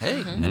Sunday.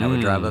 Hey. And I would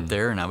drive up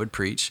there and I would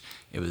preach.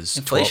 It was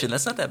inflation.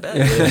 That's not that bad.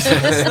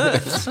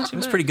 It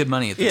was pretty good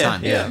money at the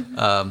time.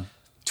 Yeah.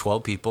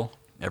 12 people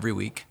every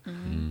week.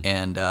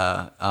 And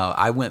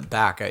I went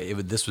back.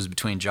 This was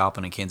between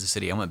Joplin and Kansas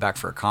City. I went back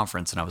for a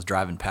conference and I was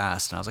driving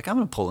past and I was like, I'm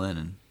going to pull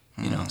in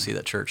and see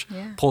that church.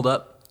 Yeah. Pulled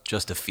up.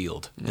 Just a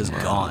field is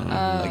gone.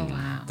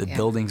 The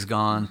building's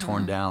gone,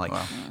 torn down.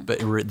 But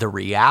the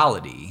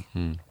reality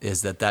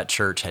is that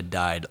church had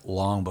died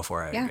long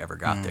before I ever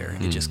got there.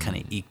 It just kind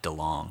of eked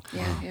along.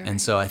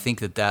 And so I think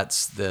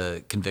that's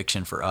the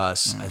conviction for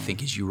us. I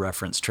think as you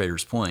referenced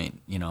Trader's Point,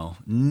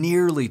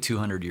 nearly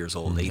 200 years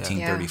old,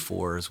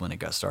 1834 is when it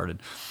got started.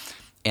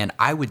 And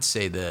I would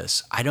say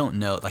this, I don't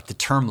know, like the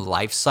term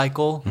life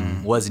cycle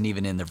wasn't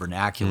even in the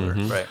vernacular.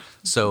 Right.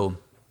 So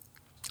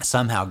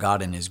somehow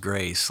God in his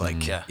grace,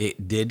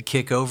 it did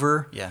kick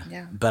over,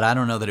 but I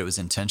don't know that it was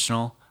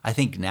intentional. I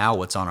think now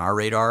what's on our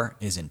radar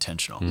is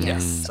intentional.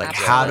 Yes, it's like,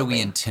 how do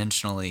we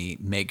intentionally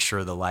make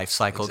sure the life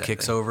cycle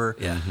kicks over?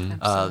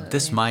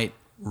 This might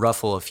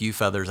ruffle a few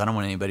feathers. I don't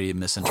want anybody to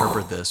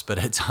misinterpret this, but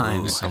at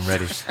times, I'm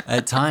ready.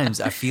 At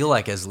times, I feel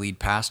like as lead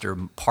pastor,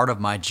 part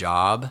of my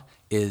job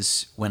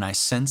is when I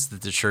sense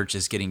that the church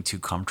is getting too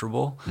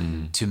comfortable,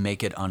 to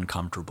make it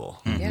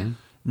uncomfortable.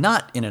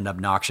 Not in an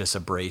obnoxious,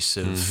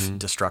 abrasive,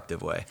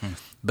 destructive way,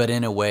 but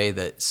in a way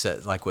that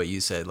said, like what you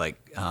said, like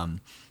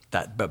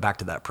that. But back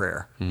to that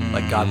prayer,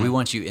 like, God, we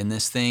want you in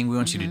this thing. We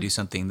want you to do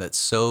something that's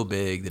so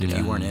big that if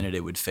you weren't in it,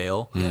 it would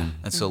fail.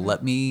 And so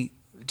let me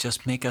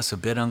just make us a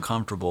bit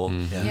uncomfortable.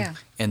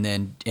 And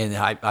then,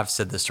 I've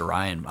said this to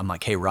Ryan. I'm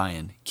like, hey,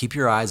 Ryan, keep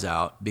your eyes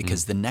out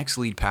because the next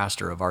lead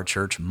pastor of our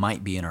church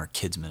might be in our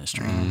kids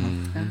ministry.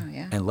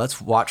 And let's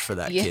watch for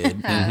that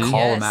kid and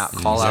call them out,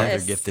 call out their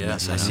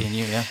giftedness. I see in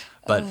you,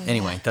 But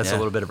anyway, that's a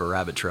little bit of a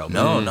rabbit trail.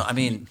 No. I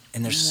mean,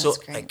 and there's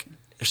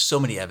so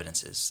many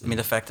evidences. I mean,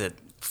 the fact that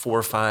 4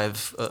 or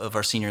 5 of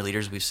our senior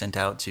leaders we've sent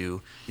out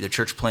to either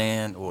church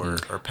plant or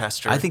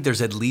pastor. I think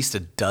there's at least a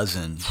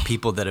dozen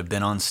people that have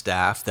been on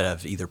staff that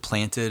have either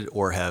planted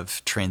or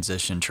have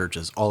transitioned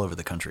churches all over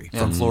the country,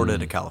 from Florida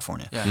to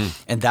California.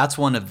 And that's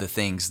one of the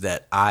things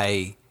that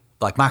my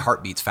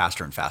heart beats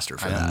faster and faster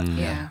for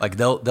that. Like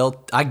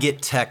I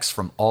get texts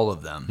from all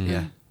of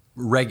them.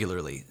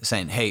 Regularly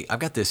saying, hey, I've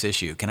got this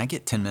issue. Can I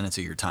get 10 minutes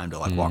of your time to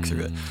walk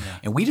through it?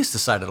 And we just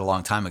decided a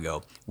long time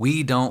ago,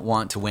 we don't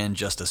want to win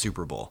just a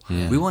Super Bowl.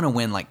 We want to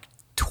win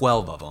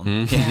 12 of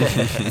them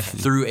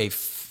through a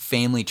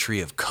family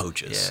tree of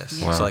coaches.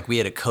 So we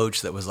had a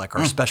coach that was like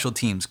our special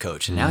teams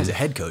coach, and now he's a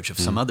head coach of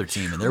some other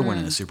team, and they're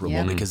winning a Super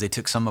Bowl because they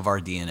took some of our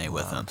DNA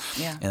with them.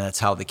 And that's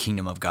how the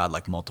kingdom of God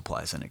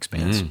multiplies and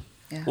expands.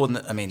 Well,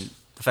 I mean,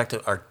 the fact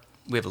that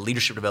we have a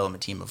leadership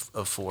development team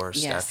of 4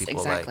 staff people.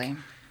 Exactly.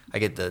 I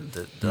get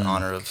the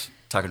honor of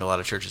talking to a lot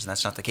of churches, and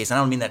that's not the case. And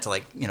I don't mean that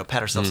to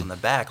pat ourselves on the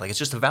back. Like, it's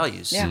just a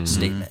values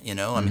statement,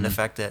 I mean, the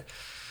fact that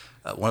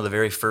one of the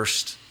very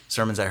first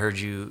sermons I heard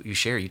you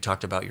share, you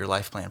talked about your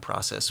life plan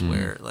process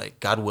where, like,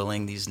 God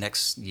willing, these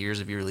next years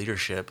of your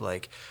leadership,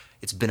 like,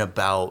 it's been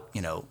about,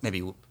 maybe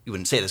you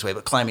wouldn't say it this way,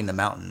 but climbing the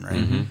mountain,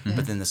 right?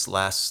 But then these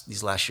last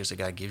years that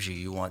God gives you,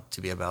 you want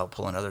to be about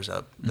pulling others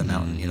up the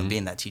mountain,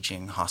 being that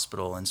teaching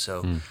hospital. And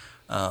so,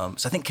 so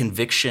I think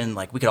conviction,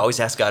 like, we could always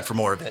ask God for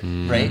more of it,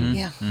 right?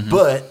 Yeah.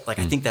 But, like,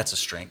 I think that's a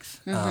strength.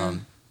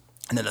 And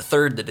then the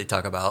third that they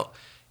talk about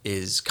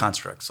is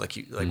constructs, like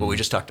what we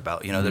just talked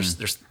about.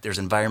 There's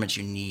environments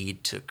you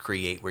need to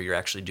create where you're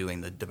actually doing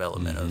the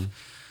development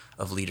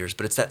of leaders.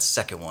 But it's that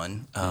second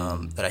one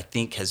that I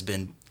think has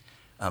been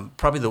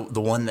probably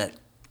the one that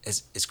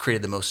has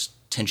created the most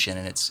tension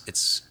in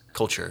its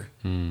culture.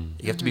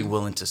 You have to be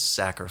willing to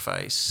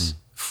sacrifice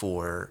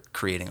for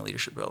creating a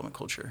leadership development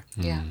culture.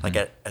 Yeah. Like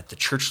at the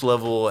church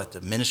level, at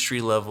the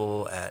ministry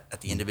level,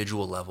 at the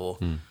individual level.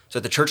 So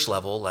at the church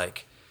level,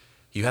 like,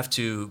 you have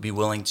to be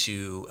willing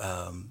to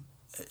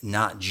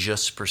not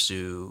just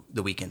pursue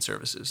the weekend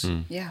services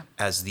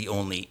as the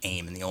only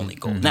aim and the only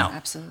goal. Now,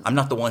 Absolutely. I'm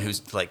not the one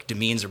who's, like,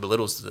 demeans or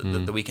belittles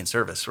the weekend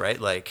service, right?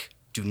 Like,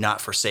 do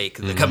not forsake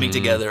the coming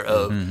together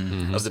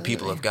of the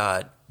people of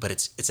God. But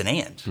it's an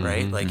and,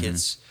 right? Like,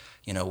 it's,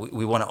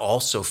 we want to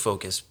also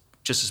focus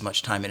just as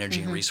much time,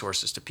 energy, and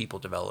resources to people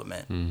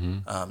development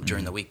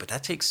during the week. But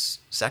that takes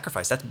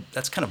sacrifice.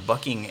 That's kind of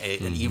bucking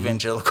an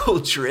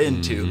evangelical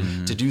trend to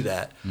do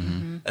that.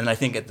 And I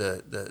think at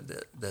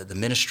the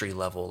ministry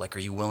level, like, are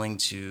you willing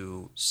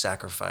to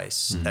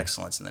sacrifice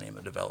excellence in the name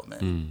of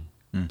development?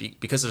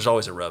 Because there's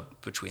always a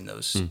rub between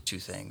those two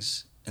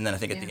things. And then I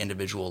think at the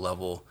individual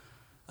level,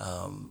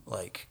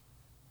 like,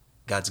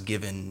 God's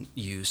given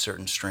you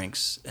certain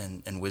strengths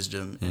and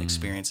wisdom and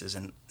experiences,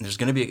 and there's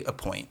going to be a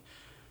point.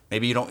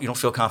 Maybe you don't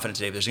feel confident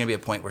today, but there's going to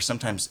be a point where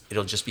sometimes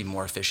it'll just be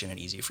more efficient and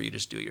easy for you to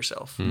just do it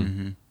yourself.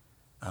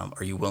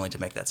 Are you willing to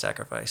make that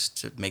sacrifice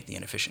to make the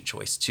inefficient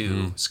choice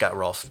to Scott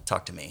Rolfe,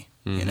 talk to me,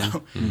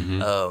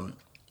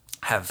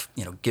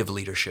 give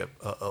leadership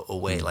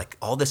away. Like,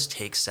 all this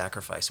takes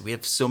sacrifice. We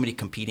have so many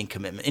competing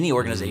commitments. Any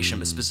organization,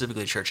 but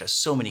specifically the church, has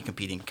so many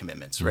competing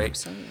commitments, right?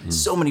 Absolutely.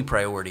 So many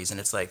priorities. And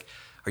it's like,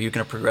 are you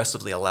going to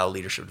progressively allow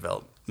leadership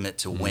development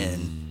to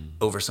win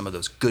over some of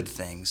those good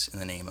things in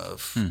the name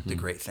of the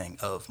great thing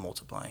of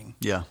multiplying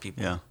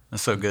people? Yeah,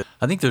 that's so good.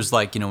 I think there's,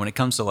 like, when it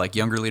comes to, like,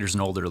 younger leaders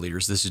and older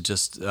leaders, this is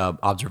just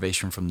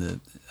observation from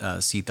the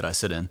seat that I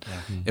sit in.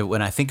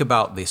 When I think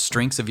about the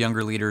strengths of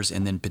younger leaders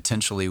and then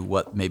potentially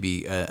what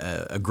maybe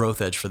a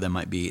growth edge for them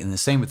might be, and the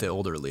same with the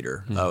older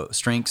leader,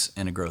 strengths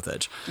and a growth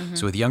edge.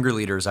 So with younger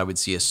leaders, I would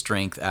see a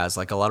strength as,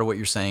 like, a lot of what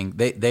you're saying,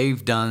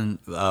 they've done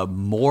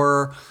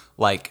more,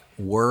 like,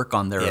 work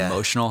on their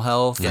emotional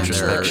health and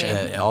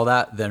their, all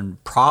that than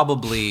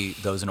probably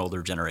those in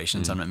older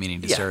generations. I'm not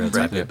meaning to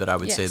stereotype it, but I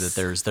would say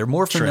that they're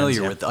more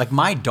familiar with, like,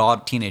 my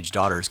teenage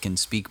daughters can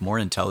speak more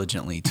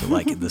intelligently to,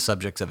 like, the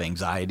subjects of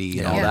anxiety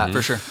and all that,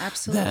 for sure,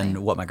 absolutely,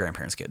 than what my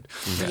grandparents could.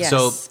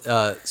 Yes.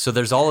 So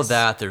there's all of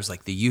that. There's,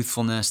 like, the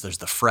youthfulness. There's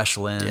the fresh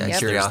lens.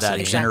 There's that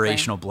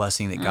generational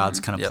blessing that God's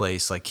kind of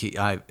placed. Like,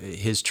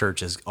 his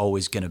church is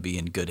always going to be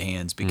in good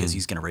hands because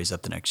He's going to raise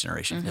up the next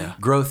generation.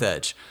 Growth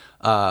edge.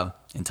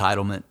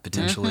 Entitlement,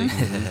 potentially.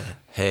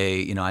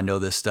 Hey, I know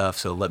this stuff,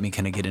 so let me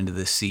kind of get into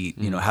this seat.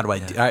 How do I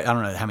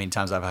don't know how many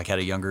times I've, like, had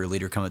a younger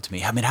leader come up to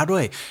me. I mean, how do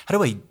I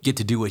get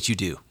to do what you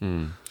do?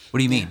 What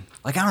do you mean?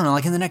 Like, I don't know,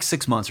 like, in the next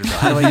 6 months or so.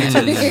 How do I get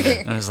to do?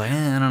 And I was like,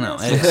 I don't know.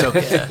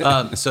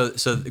 And so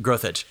the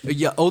growth edge.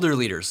 Yeah, older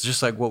leaders,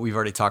 just like what we've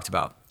already talked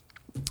about.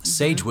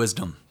 Sage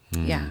wisdom.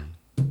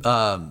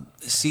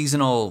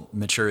 Seasonal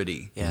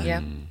maturity,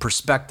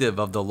 perspective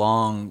of the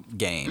long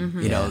game,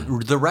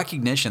 the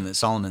recognition that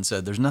Solomon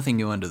said, there's nothing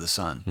new under the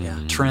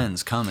sun.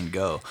 Trends come and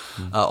go,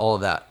 all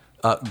of that.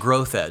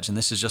 Growth edge, and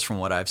this is just from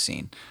what I've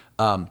seen,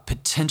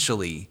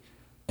 potentially,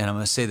 and I'm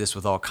going to say this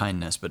with all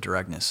kindness but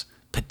directness,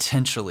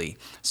 potentially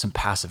some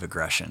passive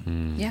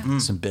aggression,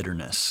 some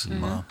bitterness,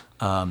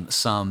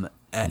 some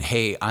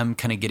hey, I'm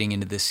kind of getting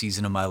into this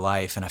season of my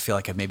life and I feel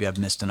like I've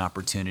missed an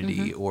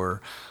opportunity,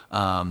 or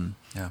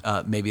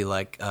maybe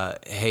like,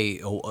 hey,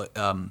 what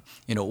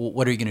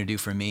are you going to do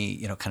for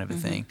me? Kind of a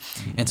thing.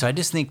 And so I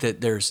just think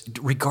that there's,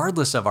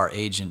 regardless of our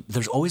age, and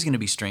there's always going to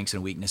be strengths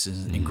and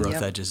weaknesses and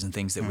growth edges and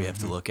things that we have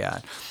to look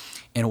at.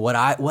 And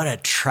what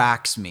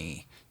attracts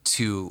me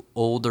to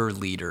older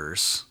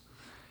leaders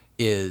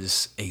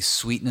is a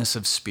sweetness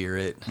of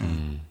spirit,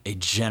 a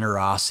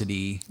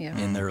generosity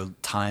in their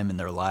time, in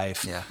their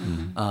life,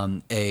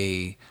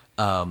 a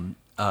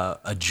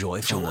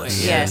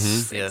joyfulness.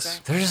 Yes. Yes.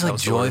 They're just, like,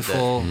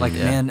 joyful. Like,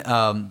 man,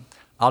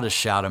 I'll just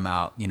shout them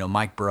out.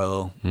 Mike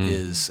Bro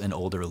is an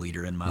older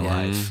leader in my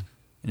life,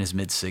 in his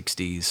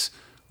mid-60s,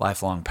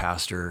 lifelong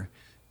pastor,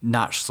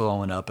 not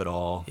slowing up at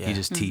all. He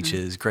just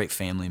teaches, great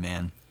family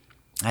man.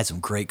 I had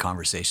some great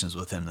conversations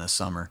with him this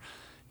summer.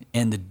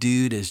 And the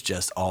dude is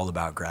just all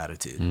about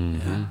gratitude.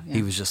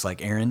 He was just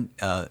like, Aaron,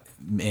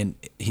 and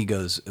he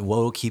goes, what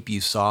will keep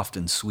you soft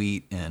and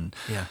sweet and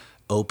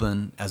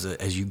open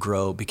as you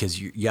grow,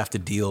 because you have to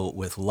deal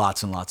with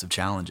lots and lots of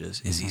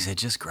challenges, is he said,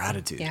 just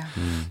gratitude.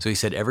 So he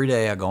said, every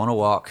day I go on a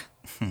walk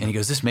And he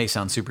goes, this may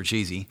sound super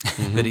cheesy,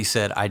 but he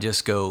said, I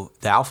just go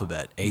the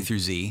alphabet, A through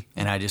Z,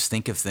 and I just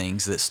think of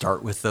things that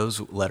start with those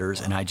letters,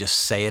 and I just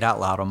say it out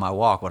loud on my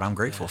walk, what I'm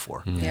grateful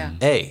for. Yeah.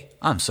 A,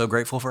 I'm so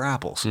grateful for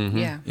apples.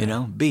 Yeah. You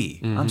know,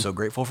 B, I'm so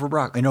grateful for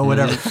broccoli. You know,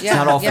 whatever. It's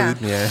not all food.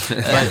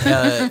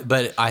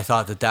 But I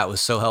thought that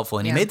was so helpful.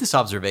 And he made this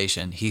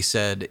observation. He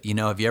said, you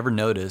know, have you ever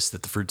noticed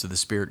that the fruits of the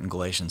Spirit in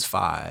Galatians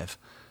 5,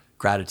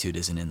 gratitude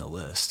isn't in the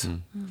list?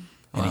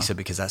 And he said,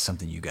 because that's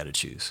something you got to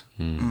choose.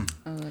 Oh,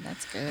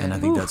 that's good. And I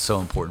think that's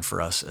so important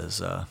for us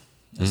as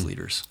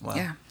leaders. Wow.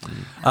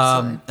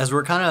 Yeah. As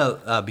we're kind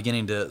of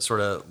beginning to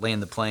sort of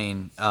land the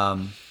plane,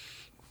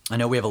 I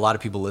know we have a lot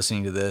of people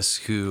listening to this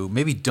who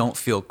maybe don't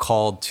feel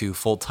called to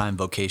full-time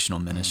vocational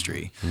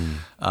ministry.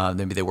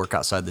 Maybe they work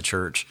outside the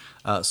church.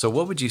 So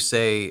what would you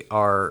say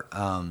are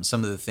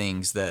some of the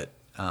things that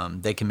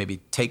they can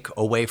maybe take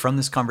away from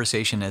this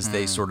conversation as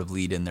they sort of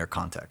lead in their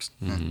context?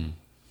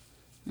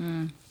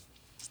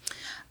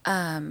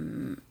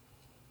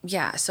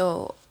 Yeah,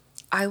 so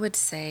I would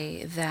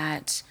say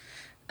that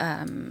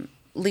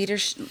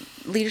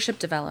leadership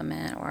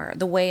development, or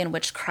the way in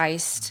which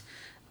Christ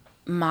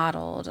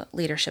modeled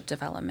leadership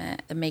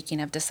development, the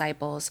making of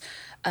disciples,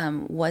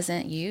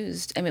 wasn't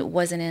used. I mean, it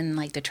wasn't in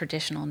like the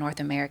traditional North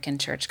American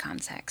church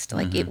context.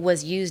 Like it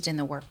was used in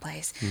the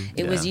workplace.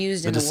 It was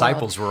used in the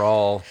disciples were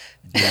all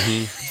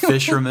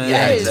fishermen,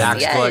 Yes,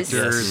 tax yes.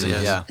 collectors.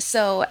 Yes. Yeah.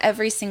 So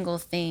every single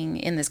thing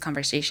in this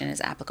conversation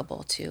is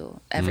applicable to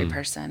every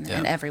person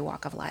and every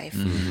walk of life.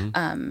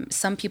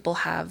 Some people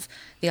have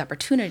the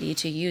opportunity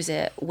to use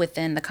it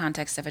within the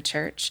context of a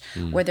church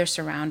where they're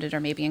surrounded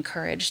or maybe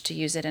encouraged to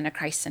use it in a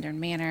Christ-centered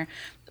manner.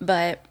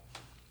 But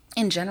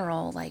in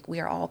general, like,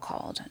 we are all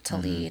called to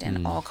lead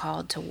and all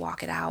called to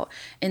walk it out.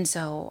 And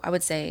so I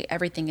would say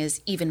everything is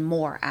even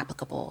more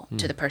applicable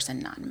to the person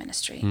not in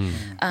ministry.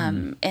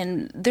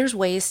 And there's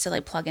ways to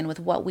like plug in with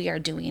what we are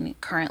doing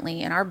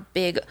currently. And our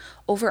big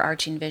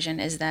overarching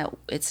vision is that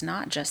it's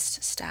not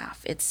just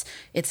staff, it's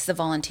the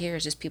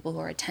volunteers, it's people who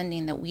are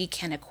attending, that we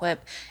can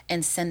equip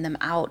and send them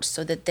out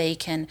so that they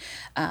can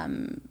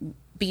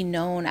be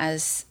known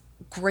as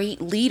great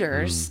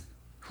leaders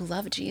who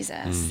love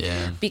Jesus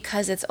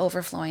because it's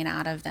overflowing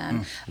out of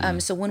them.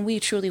 So when we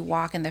truly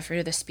walk in the fruit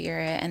of the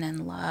Spirit and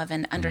in love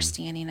and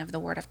understanding of the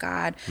Word of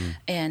God,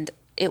 and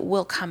it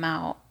will come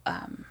out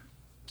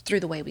through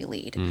the way we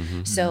lead.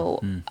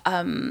 So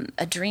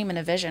a dream and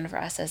a vision for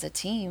us as a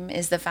team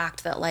is the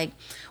fact that, like,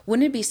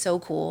 wouldn't it be so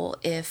cool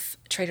if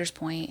Traders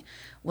Point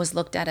was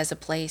looked at as a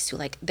place who,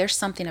 like, there's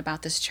something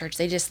about this church,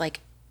 they just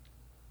like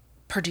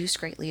produce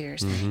great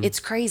leaders. It's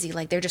crazy.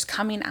 Like, they're just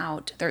coming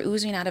out, they're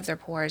oozing out of their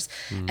pores,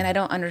 and I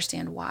don't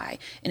understand why.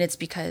 And it's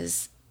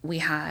because we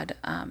had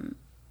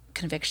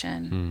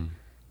conviction,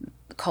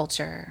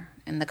 culture,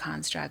 and the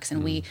constructs,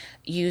 and we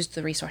used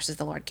the resources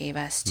the Lord gave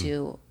us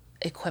to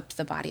equip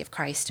the body of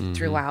Christ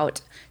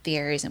throughout the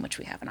areas in which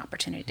we have an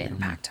opportunity to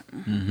impact.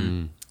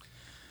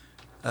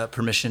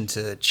 Permission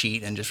to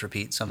cheat and just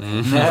repeat something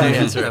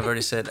I've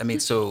already said. I mean,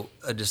 so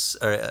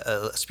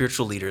a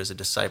spiritual leader is a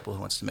disciple who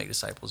wants to make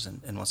disciples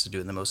and wants to do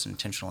it in the most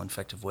intentional and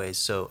effective ways.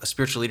 So a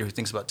spiritual leader who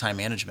thinks about time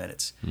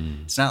management,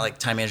 it's not like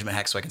time management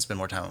hacks so I can spend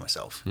more time on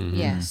myself.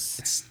 Yes.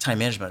 It's time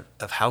management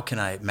of how can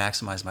I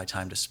maximize my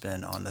time to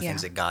spend on the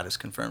things that God has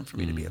confirmed for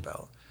me to be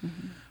about.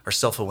 Or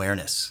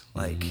self-awareness,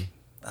 like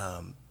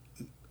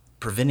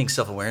preventing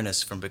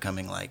self-awareness from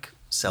becoming like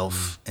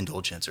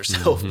self-indulgence or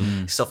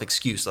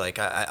self-excuse. Like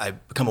I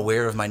become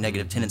aware of my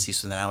negative tendencies,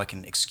 so now I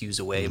can excuse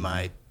away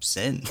my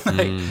sin.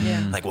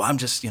 Like, well, I'm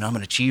just, I'm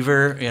an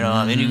achiever,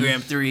 I'm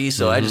Enneagram 3,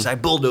 so I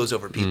bulldoze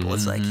over people.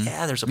 It's like,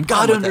 there's a problem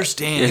God with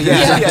understands.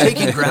 that. I'm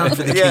taking ground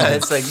for the king.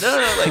 It's like,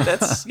 no, like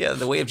that's,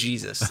 the way of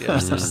Jesus.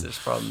 There's a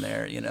problem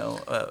there,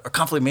 or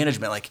conflict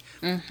management. Like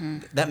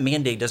that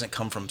mandate doesn't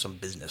come from some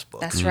business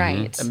book. That's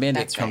right. A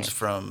mandate comes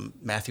from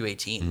Matthew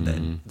 18,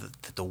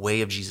 that the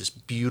way of Jesus,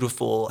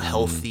 beautiful,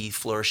 healthy,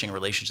 flourishing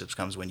relationships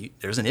comes when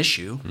there's an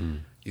issue,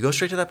 you go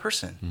straight to that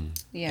person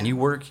and you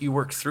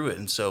work through it.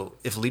 And so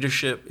if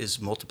leadership is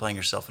multiplying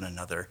yourself in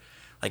another,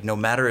 like, no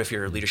matter if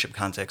your leadership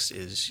context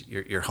is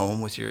your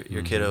home with your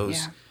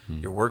kiddos,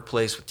 your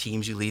workplace with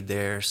teams you lead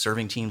there,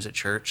 serving teams at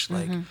church,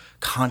 like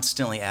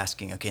constantly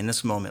asking, okay, in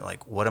this moment,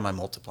 like, what am I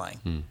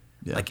multiplying?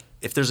 Like,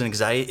 if there's an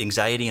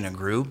anxiety in a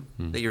group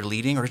that you're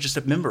leading or just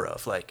a member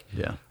of, like,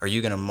 are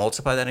you going to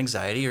multiply that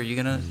anxiety, or are you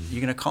going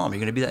to calm? You're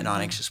going to be that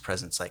non-anxious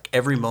presence. Like,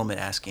 every moment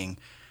asking,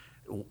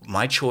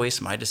 my choice,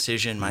 my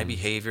decision, my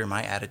behavior,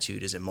 my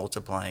attitude, is it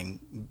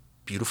multiplying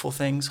beautiful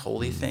things,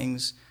 holy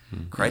things,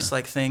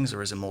 Christ-like things,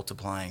 or is it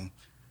multiplying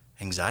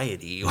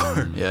anxiety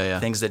or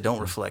things that don't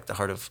reflect the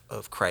heart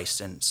of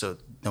Christ? And so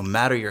no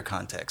matter your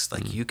context,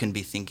 like, you can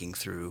be thinking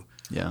through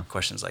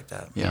questions like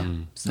that.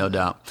 No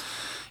doubt.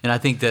 And I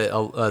think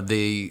that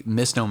the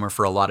misnomer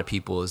for a lot of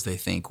people is they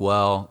think,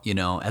 well,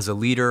 as a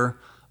leader,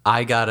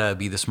 I gotta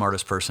be the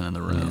smartest person in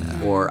the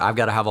room, or I've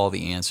got to have all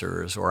the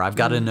answers, or I've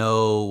got to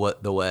know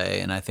what the way.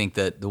 And I think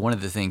that one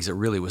of the things that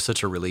really was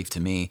such a relief to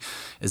me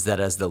is that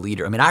as the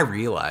leader, I mean, I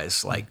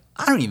realize, like,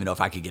 I don't even know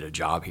if I could get a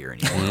job here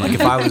anymore. Like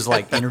if I was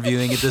like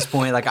interviewing at this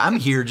point, like I'm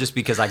here just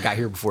because I got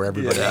here before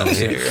everybody else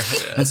here.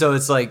 Yeah. And so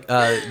it's like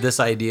this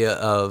idea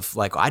of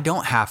like, I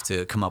don't have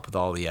to come up with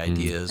all the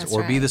ideas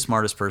or be the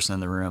smartest person in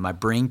the room. I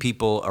bring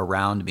people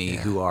around me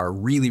who are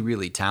really,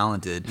 really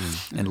talented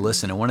and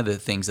listen. And one of the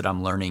things that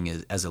I'm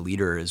learning as a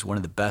leader is one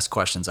of the best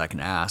questions I can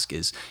ask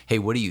is, hey,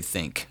 what do you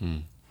think?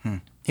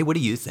 Hey, what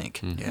do you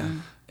think? Yeah.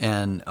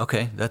 And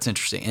okay, that's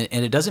interesting.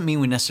 And it doesn't mean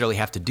we necessarily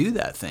have to do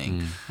that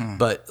thing,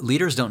 but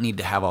leaders don't need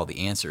to have all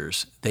the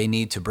answers. They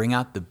need to bring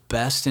out the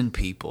best in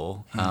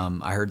people.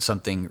 I heard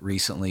something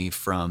recently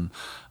from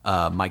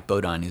Mike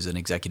Bodine, who's an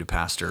executive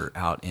pastor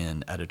out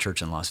at a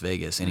church in Las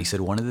Vegas. And he said,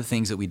 one of the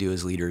things that we do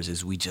as leaders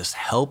is we just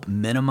help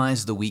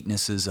minimize the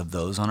weaknesses of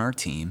those on our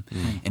team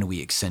and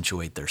we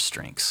accentuate their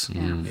strengths.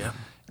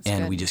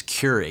 And we just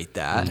curate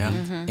that.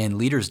 And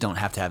leaders don't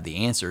have to have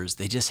the answers.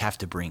 They just have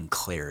to bring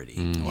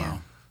clarity. Wow.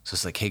 So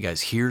it's like, hey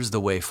guys, here's the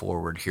way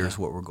forward. Here's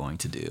what we're going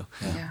to do.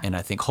 And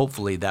I think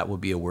hopefully that will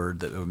be a word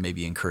that would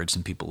maybe encourage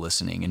some people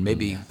listening and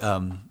maybe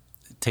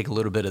take a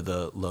little bit of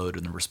the load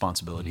and the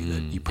responsibility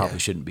that you probably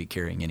shouldn't be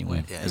carrying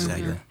anyway as a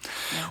leader.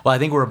 Well, I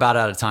think we're about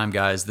out of time,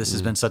 guys. This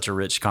has been such a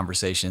rich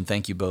conversation.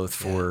 Thank you both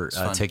for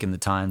taking the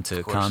time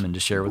to come and to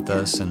share with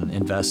us and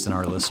invest in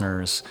our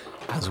listeners,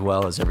 as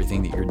well as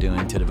everything that you're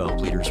doing to develop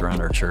leaders around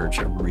our church.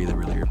 I really,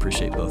 really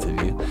appreciate both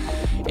of you.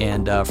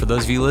 And for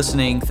those of you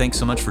listening, thanks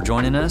so much for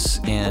joining us.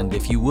 And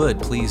if you would,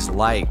 please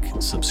like,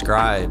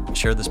 subscribe,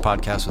 share this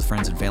podcast with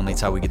friends and family.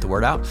 It's how we get the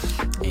word out.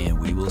 And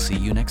we will see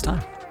you next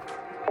time.